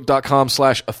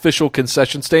facebook.com/official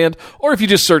concession stand, or if you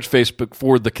just search Facebook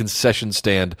for The Concession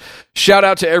Stand. Shout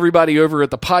out to everybody over at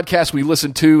the podcast we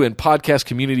listen to and podcast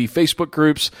community Facebook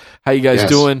groups. How you guys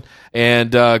doing?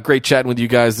 And great chatting with you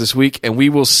guys this week, and we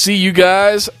will see you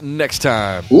guys next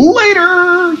time.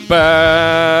 Later!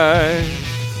 Bye!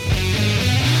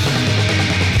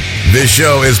 This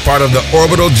show is part of the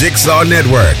Orbital Jigsaw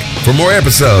Network. For more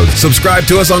episodes, subscribe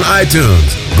to us on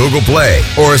iTunes, Google Play,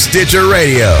 or Stitcher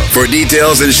Radio. For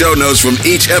details and show notes from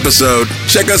each episode,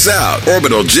 check us out,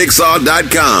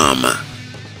 orbitaljigsaw.com.